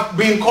 we have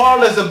been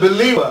called as a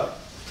believer.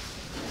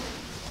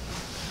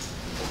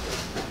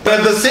 But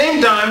at the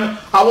same time,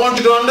 I want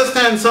you to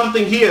understand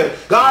something here.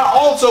 God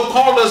also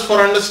called us for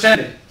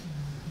understanding.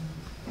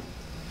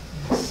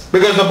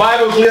 Because the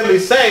Bible clearly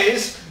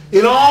says,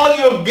 in all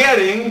you're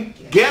getting,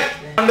 get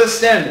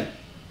understanding.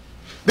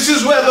 This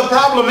is where the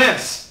problem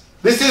is.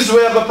 This is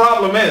where the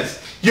problem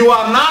is. You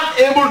are not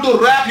able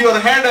to wrap your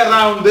head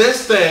around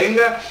this thing.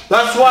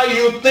 That's why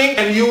you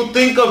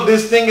think of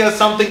this thing as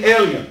something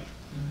alien.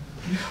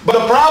 But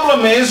the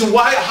problem is,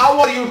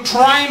 how are you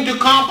trying to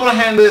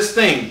comprehend this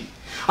thing?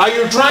 Are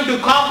you trying to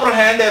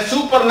comprehend a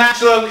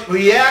supernatural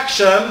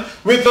reaction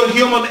with your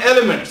human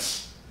elements?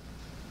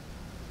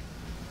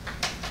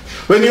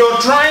 When you're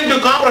trying to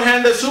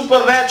comprehend a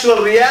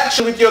supernatural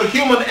reaction with your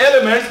human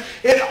elements,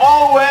 it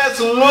always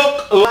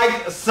looks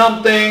like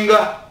something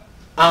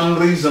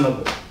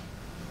unreasonable.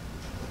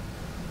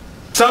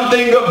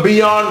 Something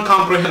beyond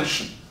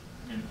comprehension.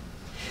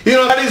 You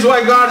know, that is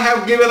why God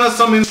have given us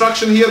some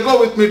instruction here. Go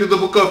with me to the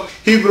book of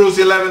Hebrews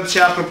 11th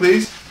chapter,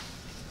 please.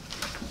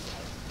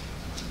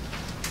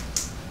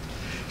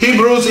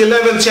 Hebrews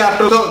 11th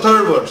chapter,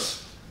 3rd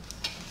verse.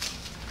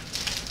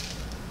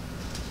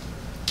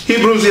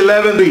 Hebrews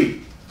 11, read.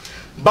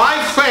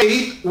 By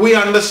faith we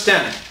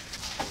understand.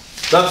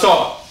 That's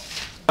all.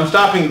 I'm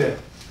stopping there.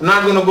 I'm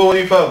not going to go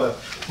any further.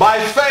 By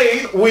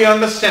faith we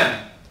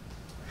understand.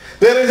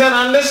 There is an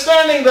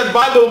understanding that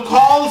Bible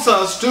calls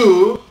us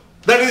to,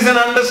 that is an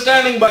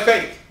understanding by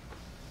faith.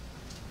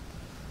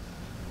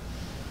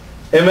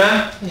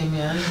 Amen?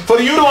 Amen. For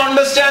you to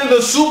understand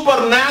the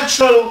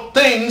supernatural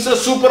things, a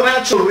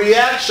supernatural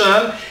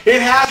reaction,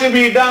 it has to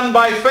be done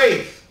by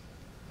faith.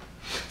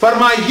 For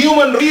my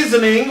human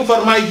reasoning,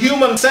 for my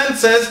human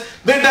senses,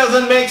 that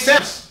doesn't make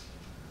sense.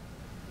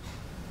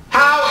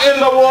 How in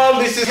the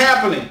world this is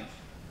happening?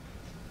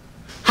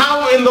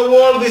 How in the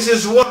world this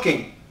is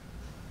working?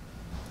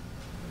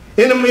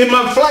 In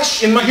my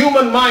flesh, in my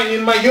human mind,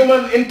 in my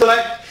human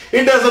intellect,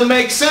 it doesn't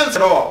make sense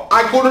at all.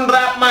 I couldn't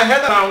wrap my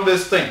head around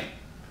this thing.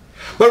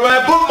 But when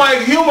I put my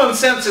human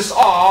senses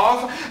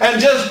off and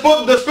just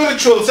put the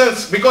spiritual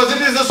sense, because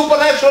it is a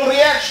supernatural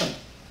reaction.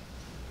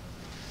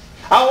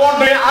 I want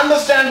to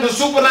understand the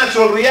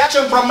supernatural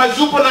reaction from my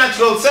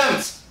supernatural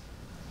sense.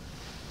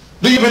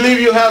 Do you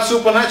believe you have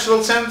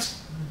supernatural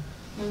sense?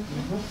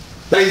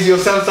 That is your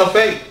sense of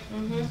faith.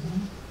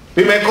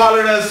 We may call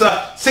it as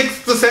a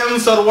sixth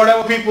sense or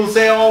whatever people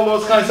say, all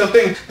those kinds of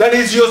things. That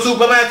is your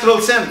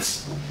supernatural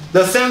sense.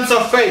 The sense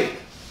of faith.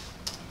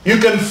 You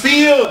can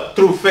feel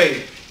through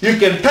faith. You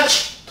can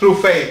touch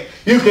through faith.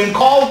 You can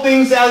call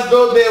things as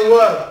though they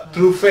were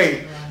through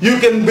faith. You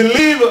can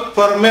believe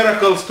for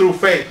miracles through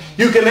faith.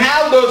 You can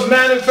have those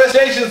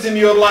manifestations in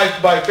your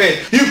life by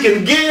faith. You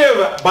can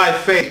give by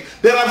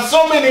faith. There are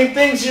so many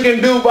things you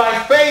can do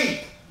by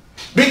faith.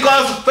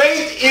 Because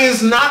faith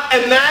is not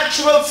a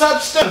natural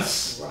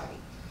substance.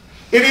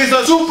 It is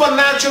a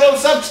supernatural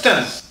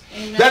substance.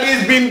 Amen. That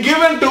is been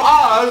given to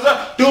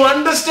us to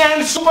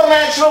understand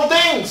supernatural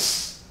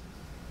things.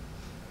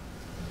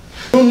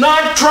 Do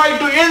not try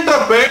to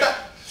interpret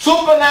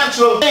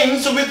supernatural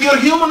things with your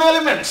human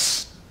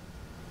elements.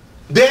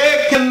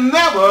 They can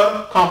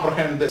never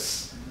comprehend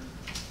this.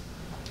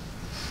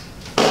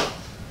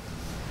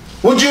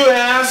 Would you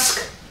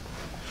ask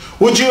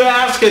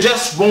a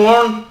just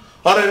born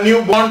or a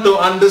newborn to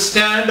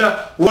understand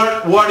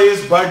what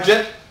is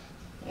budget?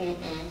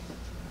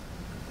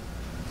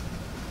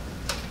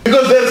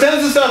 Because their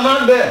senses are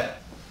not there.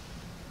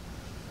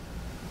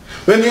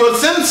 When your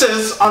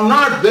senses are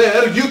not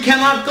there, you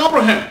cannot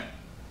comprehend.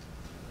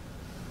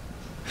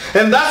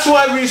 And that's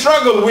why we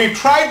struggle. We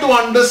try to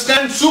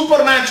understand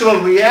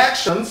supernatural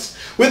reactions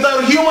with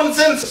our human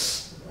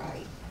senses.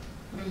 Right.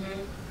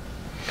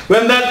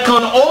 When that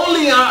can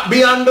only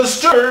be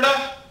understood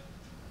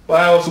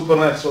by our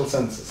supernatural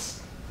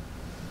senses.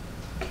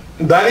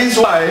 That is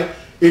why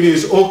it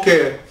is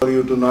okay for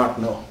you to not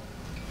know.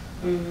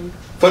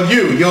 For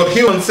you, your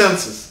human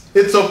senses,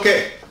 it's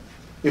okay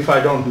if I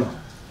don't know.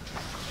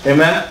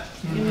 Amen?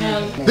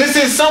 Amen. This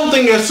is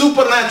something, a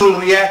supernatural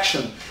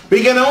reaction.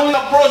 We can only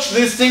approach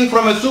this thing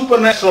from a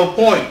supernatural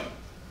point.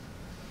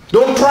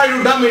 Don't try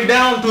to dumb it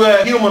down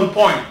to a human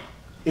point.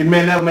 It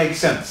may never make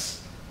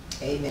sense.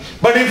 Amen.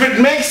 But if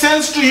it makes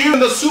sense to you in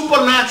the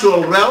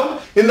supernatural realm,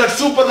 in the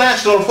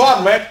supernatural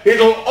format, it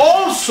will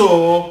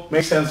also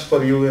make sense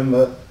for you in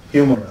the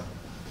human realm.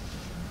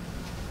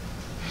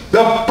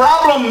 The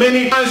problem,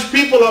 many times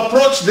people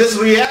approach this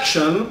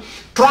reaction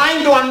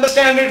trying to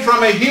understand it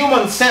from a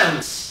human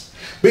sense.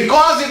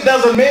 Because it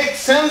doesn't make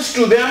sense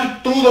to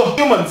them through the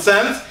human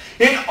sense,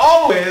 it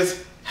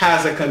always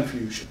has a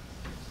confusion.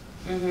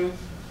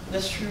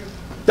 That's true.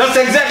 That's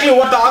exactly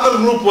what the other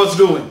group was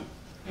doing.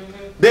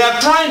 They are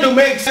trying to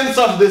make sense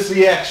of this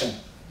reaction.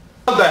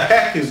 What the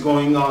heck is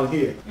going on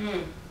here?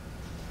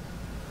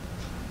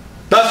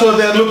 That's what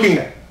they're looking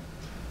at.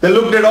 They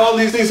looked at all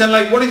these things and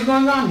like, what is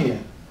going on here?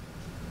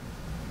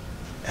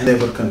 And they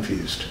were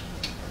confused.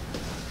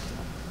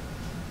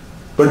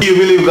 But do you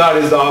believe God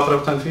is the author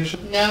of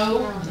confusion?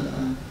 No.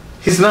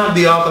 He's not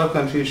the author of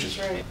confusion.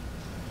 That's right.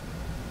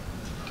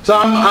 So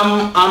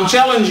I'm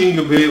challenging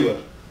you,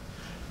 believer.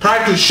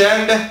 Try to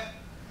shed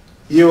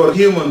your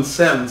human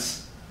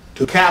sense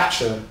to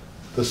capture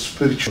the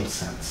spiritual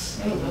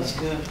sense. Oh, that's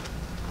good.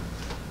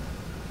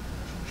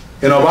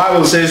 You know,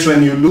 Bible says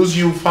when you lose,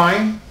 you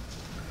find.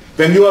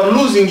 When you are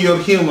losing your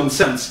human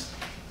sense,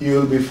 you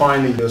will be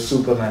finding your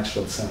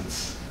supernatural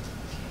sense.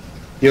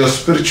 Your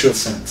spiritual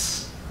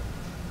sense.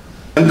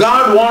 And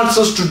God wants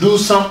us to do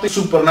something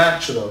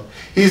supernatural.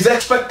 He's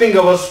expecting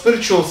our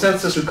spiritual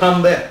senses to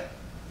come there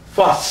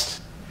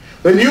first.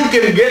 When you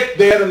can get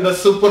there in the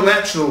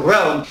supernatural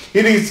realm,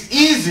 it is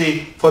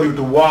easy for you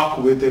to walk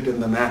with it in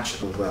the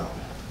natural realm.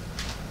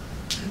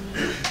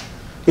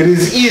 It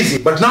is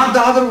easy, but not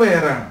the other way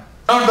around.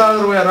 Not the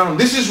other way around.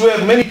 This is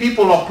where many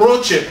people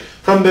approach it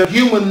from their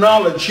human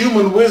knowledge,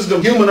 human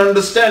wisdom, human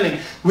understanding.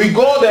 We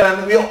go there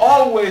and we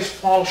always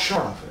fall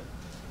short of it.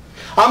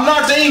 I'm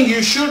not saying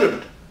you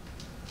shouldn't.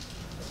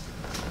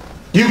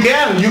 You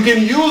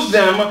can use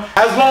them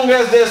as long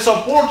as they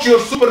support your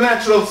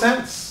supernatural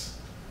sense.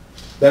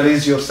 That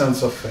is your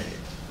sense of faith.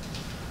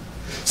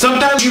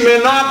 Sometimes you may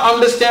not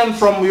understand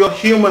from your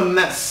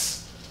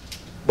humanness,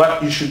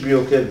 but you should be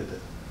okay with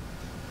it.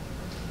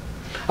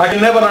 I can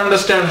never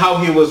understand how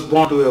he was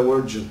born to a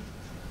virgin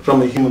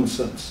from a human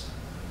sense.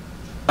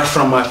 But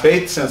from my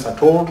faith sense, it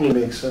totally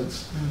makes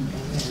sense.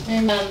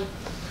 Amen.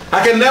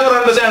 I can never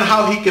understand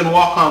how he can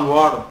walk on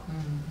water.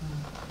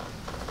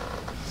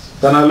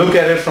 Then I look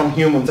at it from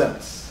human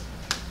sense.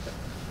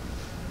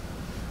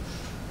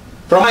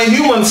 From my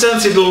human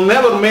sense, it will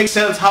never make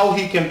sense how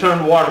he can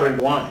turn water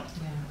into wine.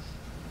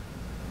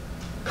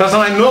 Because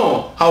I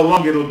know how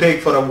long it will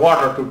take for a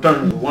water to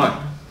turn into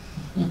wine.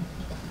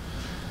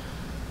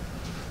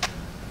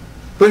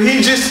 But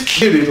he just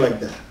did it like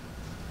that.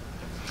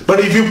 But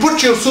if you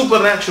put your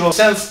supernatural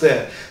sense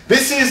there,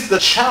 this is the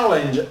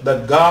challenge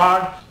that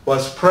God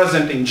was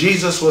presenting,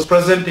 Jesus was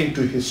presenting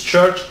to his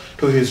church,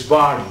 to his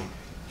body.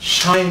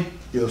 Shine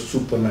your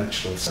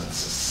supernatural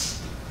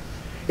senses.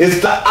 It's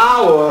the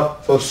hour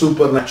for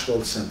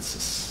supernatural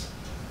senses.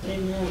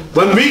 Amen.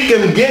 When we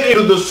can get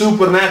into the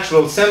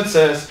supernatural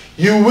senses,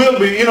 you will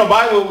be, you know,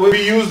 Bible,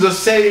 we use the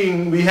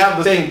saying, we have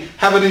the saying,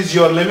 heaven is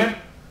your limit.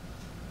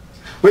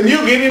 When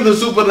you get into the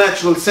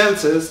supernatural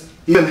senses,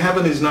 even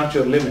heaven is not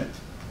your limit.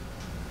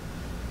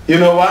 You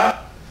know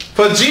why?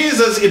 For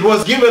Jesus, it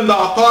was given the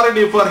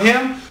authority for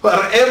him, for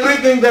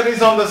everything that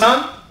is on the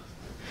sun,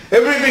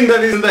 everything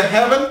that is in the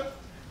heaven,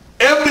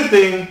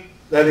 everything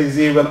that is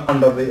even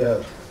under the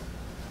earth.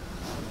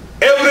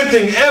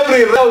 Everything,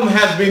 every realm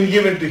has been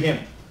given to him.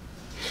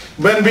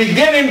 When we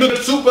get into the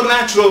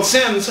supernatural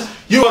sense,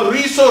 your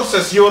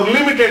resources, your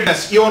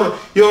limitedness,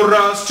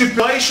 your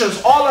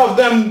stipulations, all of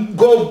them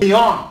go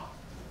beyond.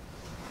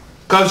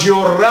 Because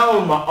your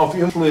realm of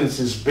influence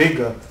is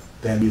bigger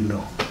than you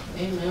know.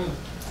 Amen.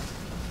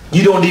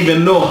 You don't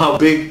even know how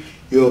big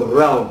your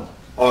realm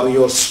or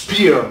your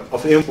sphere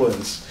of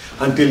influence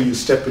until you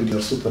step into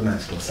your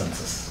supernatural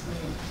senses.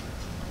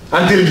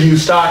 Until you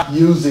start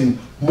using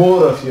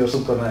more of your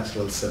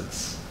supernatural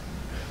sense.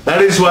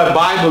 That is why the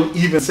Bible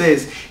even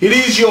says, it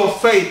is your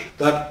faith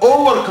that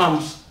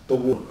overcomes the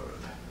world.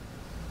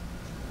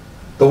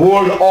 The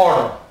world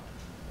order.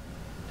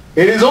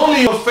 It is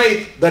only your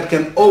faith that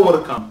can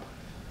overcome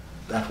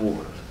that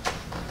world.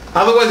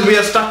 Otherwise we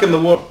are stuck in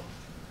the world.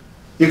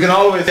 You can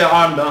always say,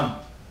 I'm done.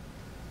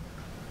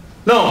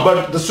 No,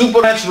 but the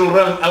supernatural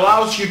realm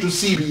allows you to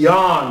see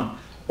beyond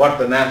what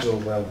the natural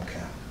realm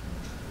can.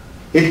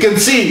 It can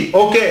see,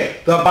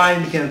 okay, the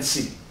blind can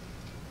see.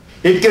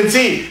 It can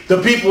see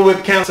the people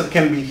with cancer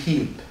can be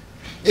healed.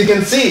 It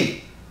can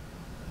see,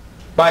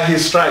 by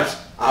his stripes,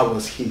 I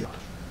was healed.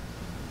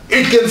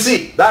 It can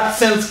see, that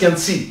sense can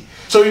see.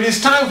 So it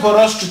is time for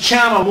us to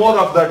channel more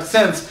of that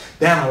sense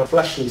than our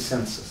fleshly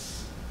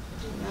senses.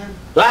 Amen.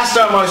 Last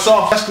time I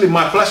saw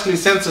my fleshly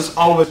senses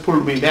always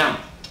pulled me down.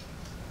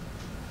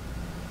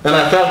 When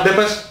I felt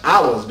depressed,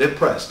 I was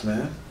depressed,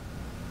 man.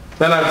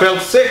 When I felt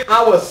sick,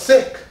 I was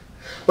sick.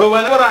 But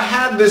whenever I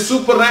had the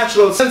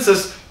supernatural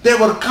senses, they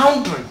were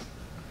countering.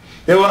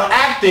 They were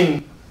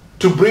acting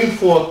to bring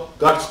forth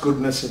God's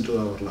goodness into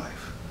our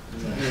life.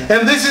 Yes.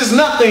 And this is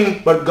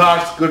nothing but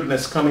God's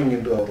goodness coming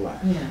into our life.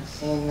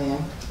 Yes.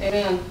 Amen.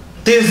 Amen.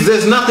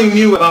 There's nothing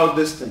new about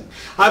this thing.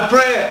 I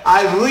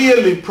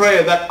really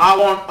pray that I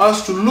want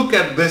us to look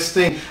at this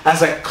thing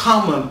as a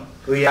common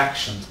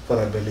reaction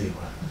for a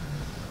believer.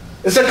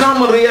 It's a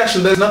common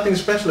reaction. There's nothing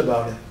special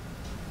about it.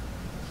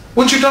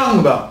 What you talking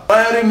about?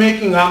 Why are you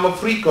making I'm a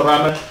freak or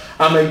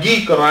I'm a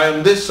geek or I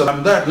am this or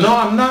I'm that? No,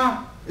 I'm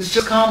not. It's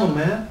just common,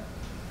 man.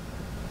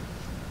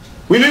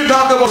 Will you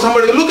talk about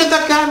somebody? Look at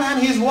that guy,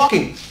 man. He's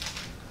walking.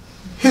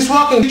 He's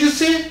walking. Did you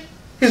see it?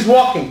 He's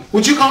walking.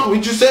 Would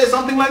you say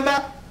something like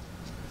that?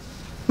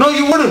 No,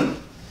 you wouldn't.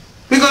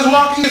 Because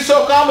walking is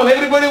so common.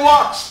 Everybody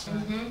walks.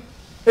 Mm-hmm.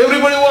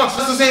 Everybody walks.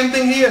 That's the same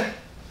thing here.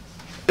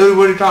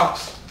 Everybody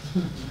talks.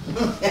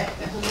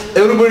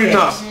 Everybody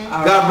talks.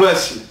 God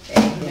bless you.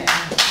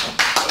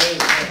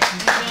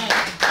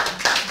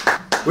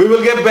 We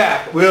will get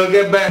back. We'll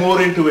get back more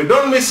into it.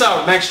 Don't miss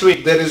out next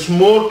week. There is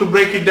more to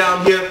break it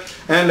down here.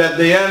 And at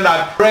the end,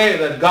 I pray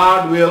that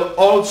God will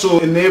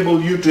also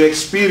enable you to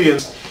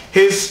experience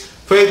His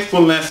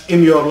faithfulness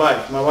in your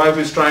life. My wife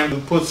is trying to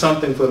put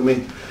something for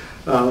me.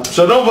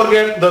 So don't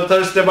forget the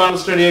Thursday Bible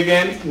study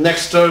again.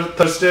 Next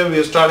Thursday, we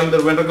are starting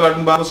the Winter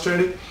Garden Bible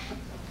study.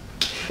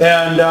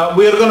 And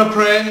we are going to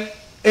pray.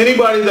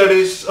 Anybody that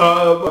is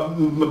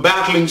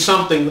battling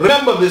something,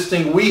 remember this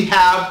thing. We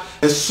have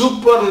a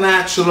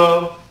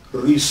supernatural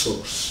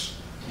resource.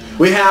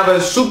 We have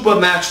a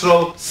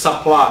supernatural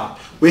supply.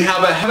 We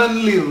have a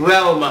heavenly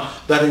realm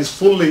that is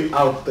fully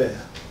out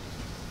there.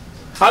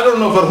 I don't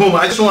know for whom.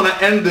 I just want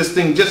to end this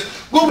thing. Just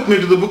go with me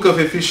to the book of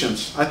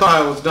Ephesians. I thought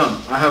I was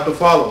done. I have to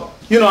follow.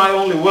 You know, I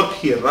only work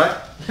here, right?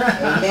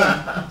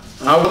 Amen.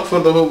 I work for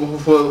the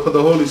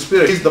Holy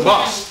Spirit. He's the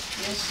boss.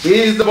 He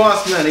is the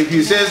boss, man. If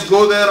he says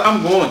go there,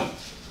 I'm going.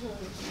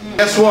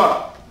 Guess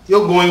what?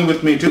 You're going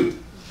with me too.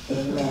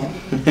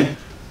 Amen.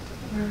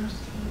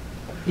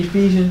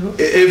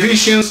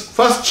 Ephesians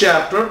 1st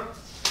chapter,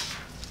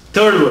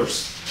 3rd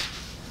verse.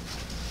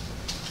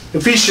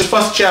 Ephesians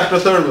 1st chapter,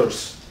 3rd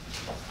verse.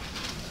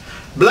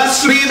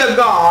 Blessed be the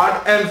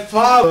God and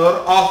Father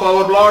of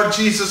our Lord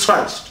Jesus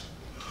Christ,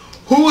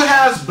 who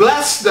has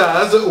blessed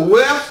us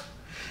with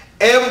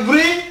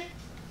every,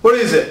 what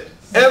is it?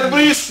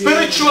 Every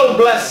spiritual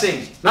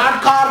blessing,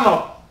 not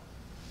carnal,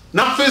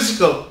 not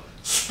physical,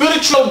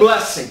 spiritual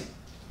blessing.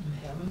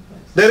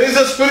 There is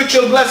a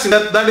spiritual blessing,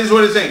 that is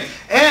what he's saying.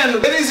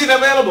 And where is it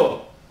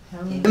available?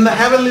 In the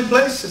heavenly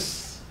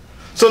places.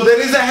 So there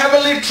is a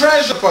heavenly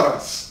treasure for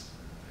us.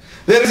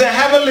 There is a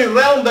heavenly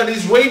realm that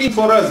is waiting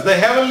for us, the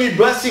heavenly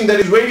blessing that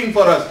is waiting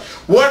for us.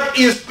 What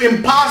is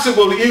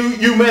impossible,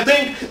 you may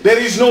think there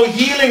is no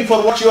healing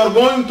for what you are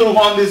going through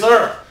on this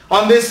earth,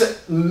 on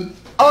this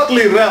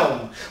earthly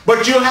realm.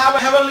 But you have a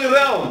heavenly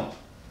realm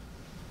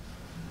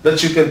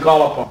that you can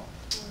call upon,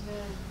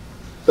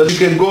 that you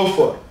can go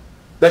for,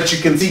 that you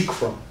can seek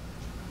from.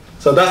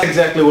 So that's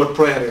exactly what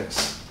prayer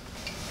is.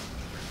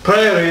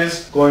 Prayer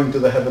is going to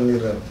the heavenly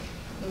realm.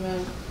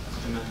 Amen.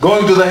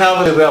 Going to the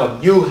heavenly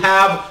realm. You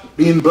have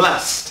been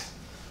blessed.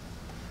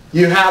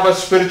 You have a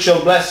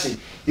spiritual blessing.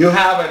 You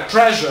have a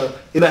treasure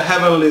in the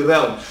heavenly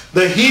realm.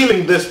 The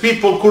healing, these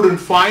people couldn't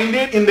find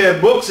it in their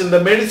books, in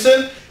the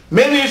medicine.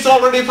 Maybe it's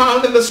already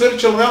found in the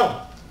spiritual realm.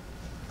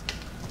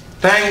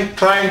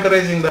 Try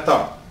encouraging the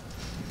thought.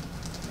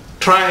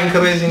 Try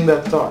encouraging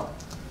that thought.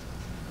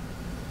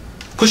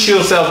 Push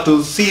yourself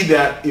to see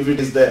that if it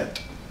is there.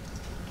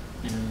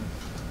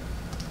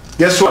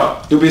 Guess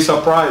what? You'll be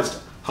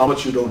surprised how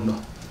much you don't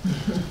know.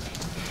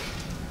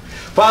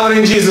 Father,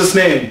 in Jesus'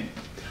 name,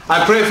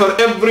 I pray for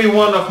every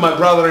one of my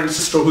brother and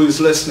sister who is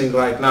listening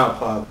right now,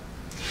 Father.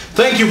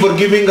 Thank you for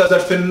giving us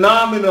that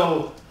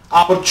phenomenal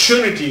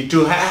opportunity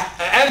to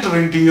enter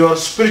into your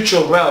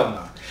spiritual realm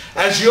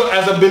as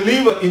a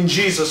believer in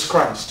Jesus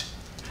Christ.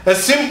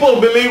 As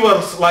simple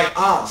believers like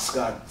us,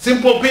 God.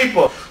 Simple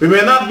people. We may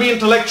not be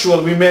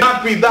intellectual. We may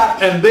not be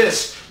that and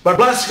this. But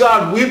bless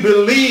God, we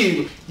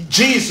believe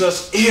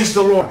Jesus is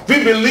the Lord.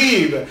 We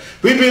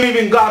believe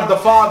in God the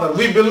Father.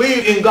 We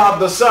believe in God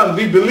the Son.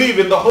 We believe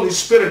in the Holy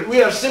Spirit.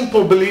 We are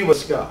simple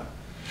believers, God.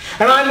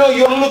 And I know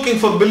you're looking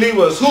for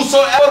believers.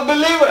 Whosoever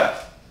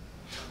believeth.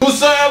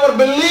 Whosoever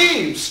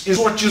believes is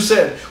what you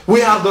said.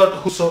 We are the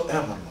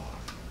whosoever, Lord.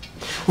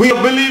 We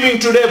are believing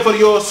today for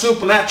your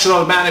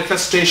supernatural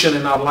manifestation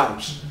in our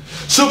lives.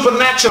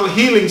 Supernatural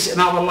healings in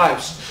our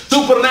lives.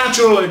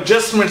 Supernatural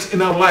adjustments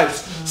in our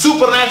lives.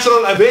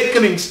 Supernatural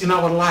awakenings in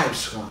our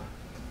lives, God.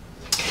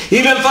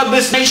 Even for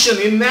this nation,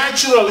 in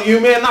natural, you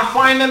may not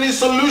find any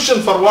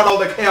solution for what all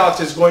the chaos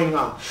is going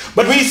on.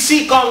 But we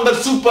seek on the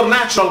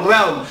supernatural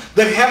realm,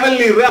 the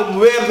heavenly realm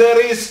where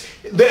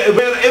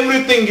where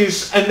everything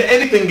is and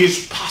anything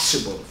is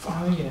possible,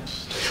 Father. Oh, yes.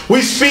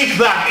 We speak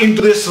that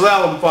into this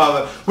realm,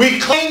 Father. We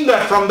claim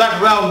that from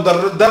that realm,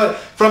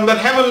 from that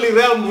heavenly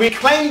realm, we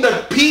claim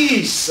that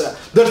peace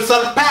that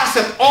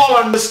surpasseth all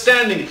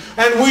understanding.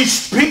 And we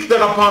speak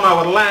that upon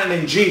our land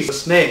in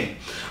Jesus' name.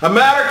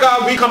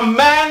 America, we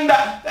command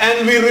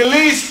and we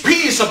release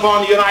peace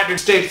upon the United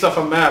States of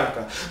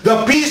America.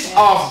 The peace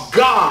of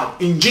God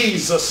in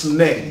Jesus'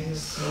 name.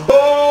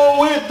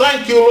 Oh, we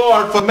thank you,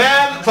 Lord, for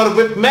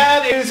with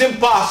man it is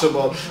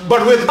impossible,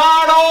 but with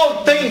God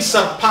all things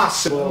are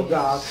possible,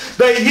 God.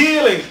 The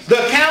healing,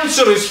 the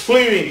cancer is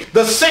fleeing,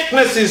 the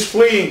sickness is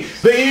fleeing,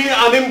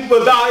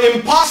 the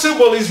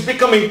impossible is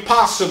becoming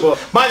possible.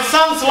 My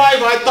son's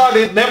life, I thought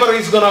it never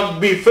is going to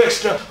be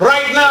fixed.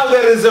 Right now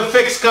there is a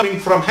fix coming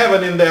from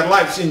heaven in their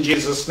lives in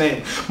Jesus'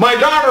 name. My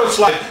daughter's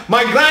life,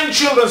 my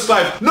grandchildren's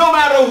life, no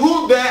matter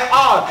who they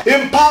are,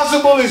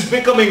 impossible is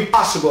becoming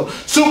possible.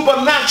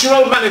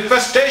 Supernatural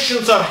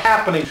manifestations are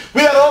happening.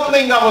 We are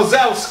opening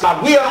ourselves,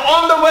 God. We are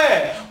on the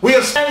way. We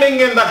are standing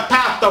in the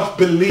path of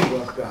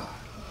believer, God.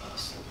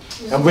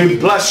 And we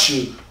bless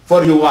you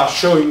for you are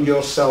showing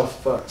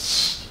yourself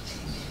first.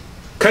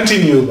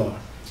 Continue, Lord.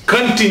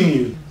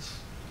 Continue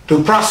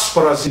to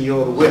prosper us in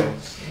your will,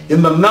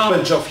 in the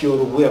knowledge of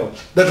your will,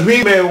 that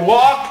we may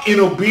walk in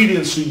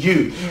obedience to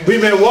you. Yes.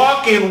 We may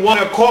walk in one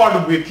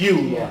accord with you,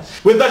 Lord.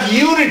 Yes. With that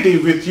unity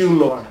with you,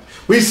 Lord.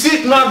 We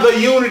seek not the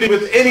unity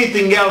with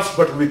anything else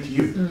but with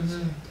you.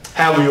 Mm-hmm.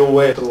 Have your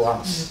way through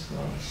us.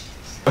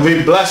 Yes, and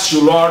we bless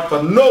you, Lord,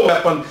 for no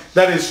weapon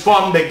that is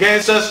formed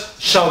against us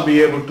shall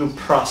be able to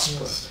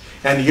prosper. Yes.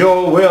 And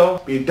your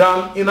will be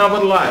done in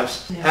our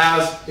lives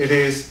as it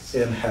is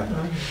in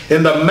heaven.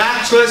 In the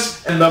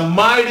matchless and the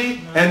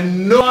mighty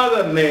and no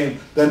other name,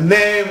 the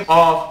name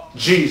of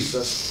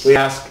Jesus, we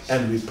ask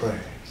and we pray.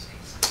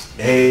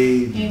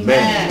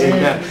 Amen.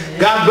 Amen.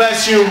 God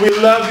bless you. We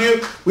love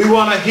you. We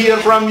want to hear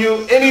from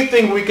you.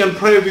 Anything we can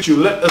pray with you,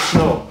 let us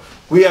know.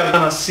 We are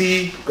going to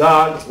see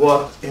God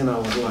work in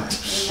our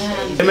lives.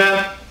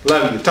 Amen.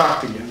 Love you.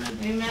 Talk to you.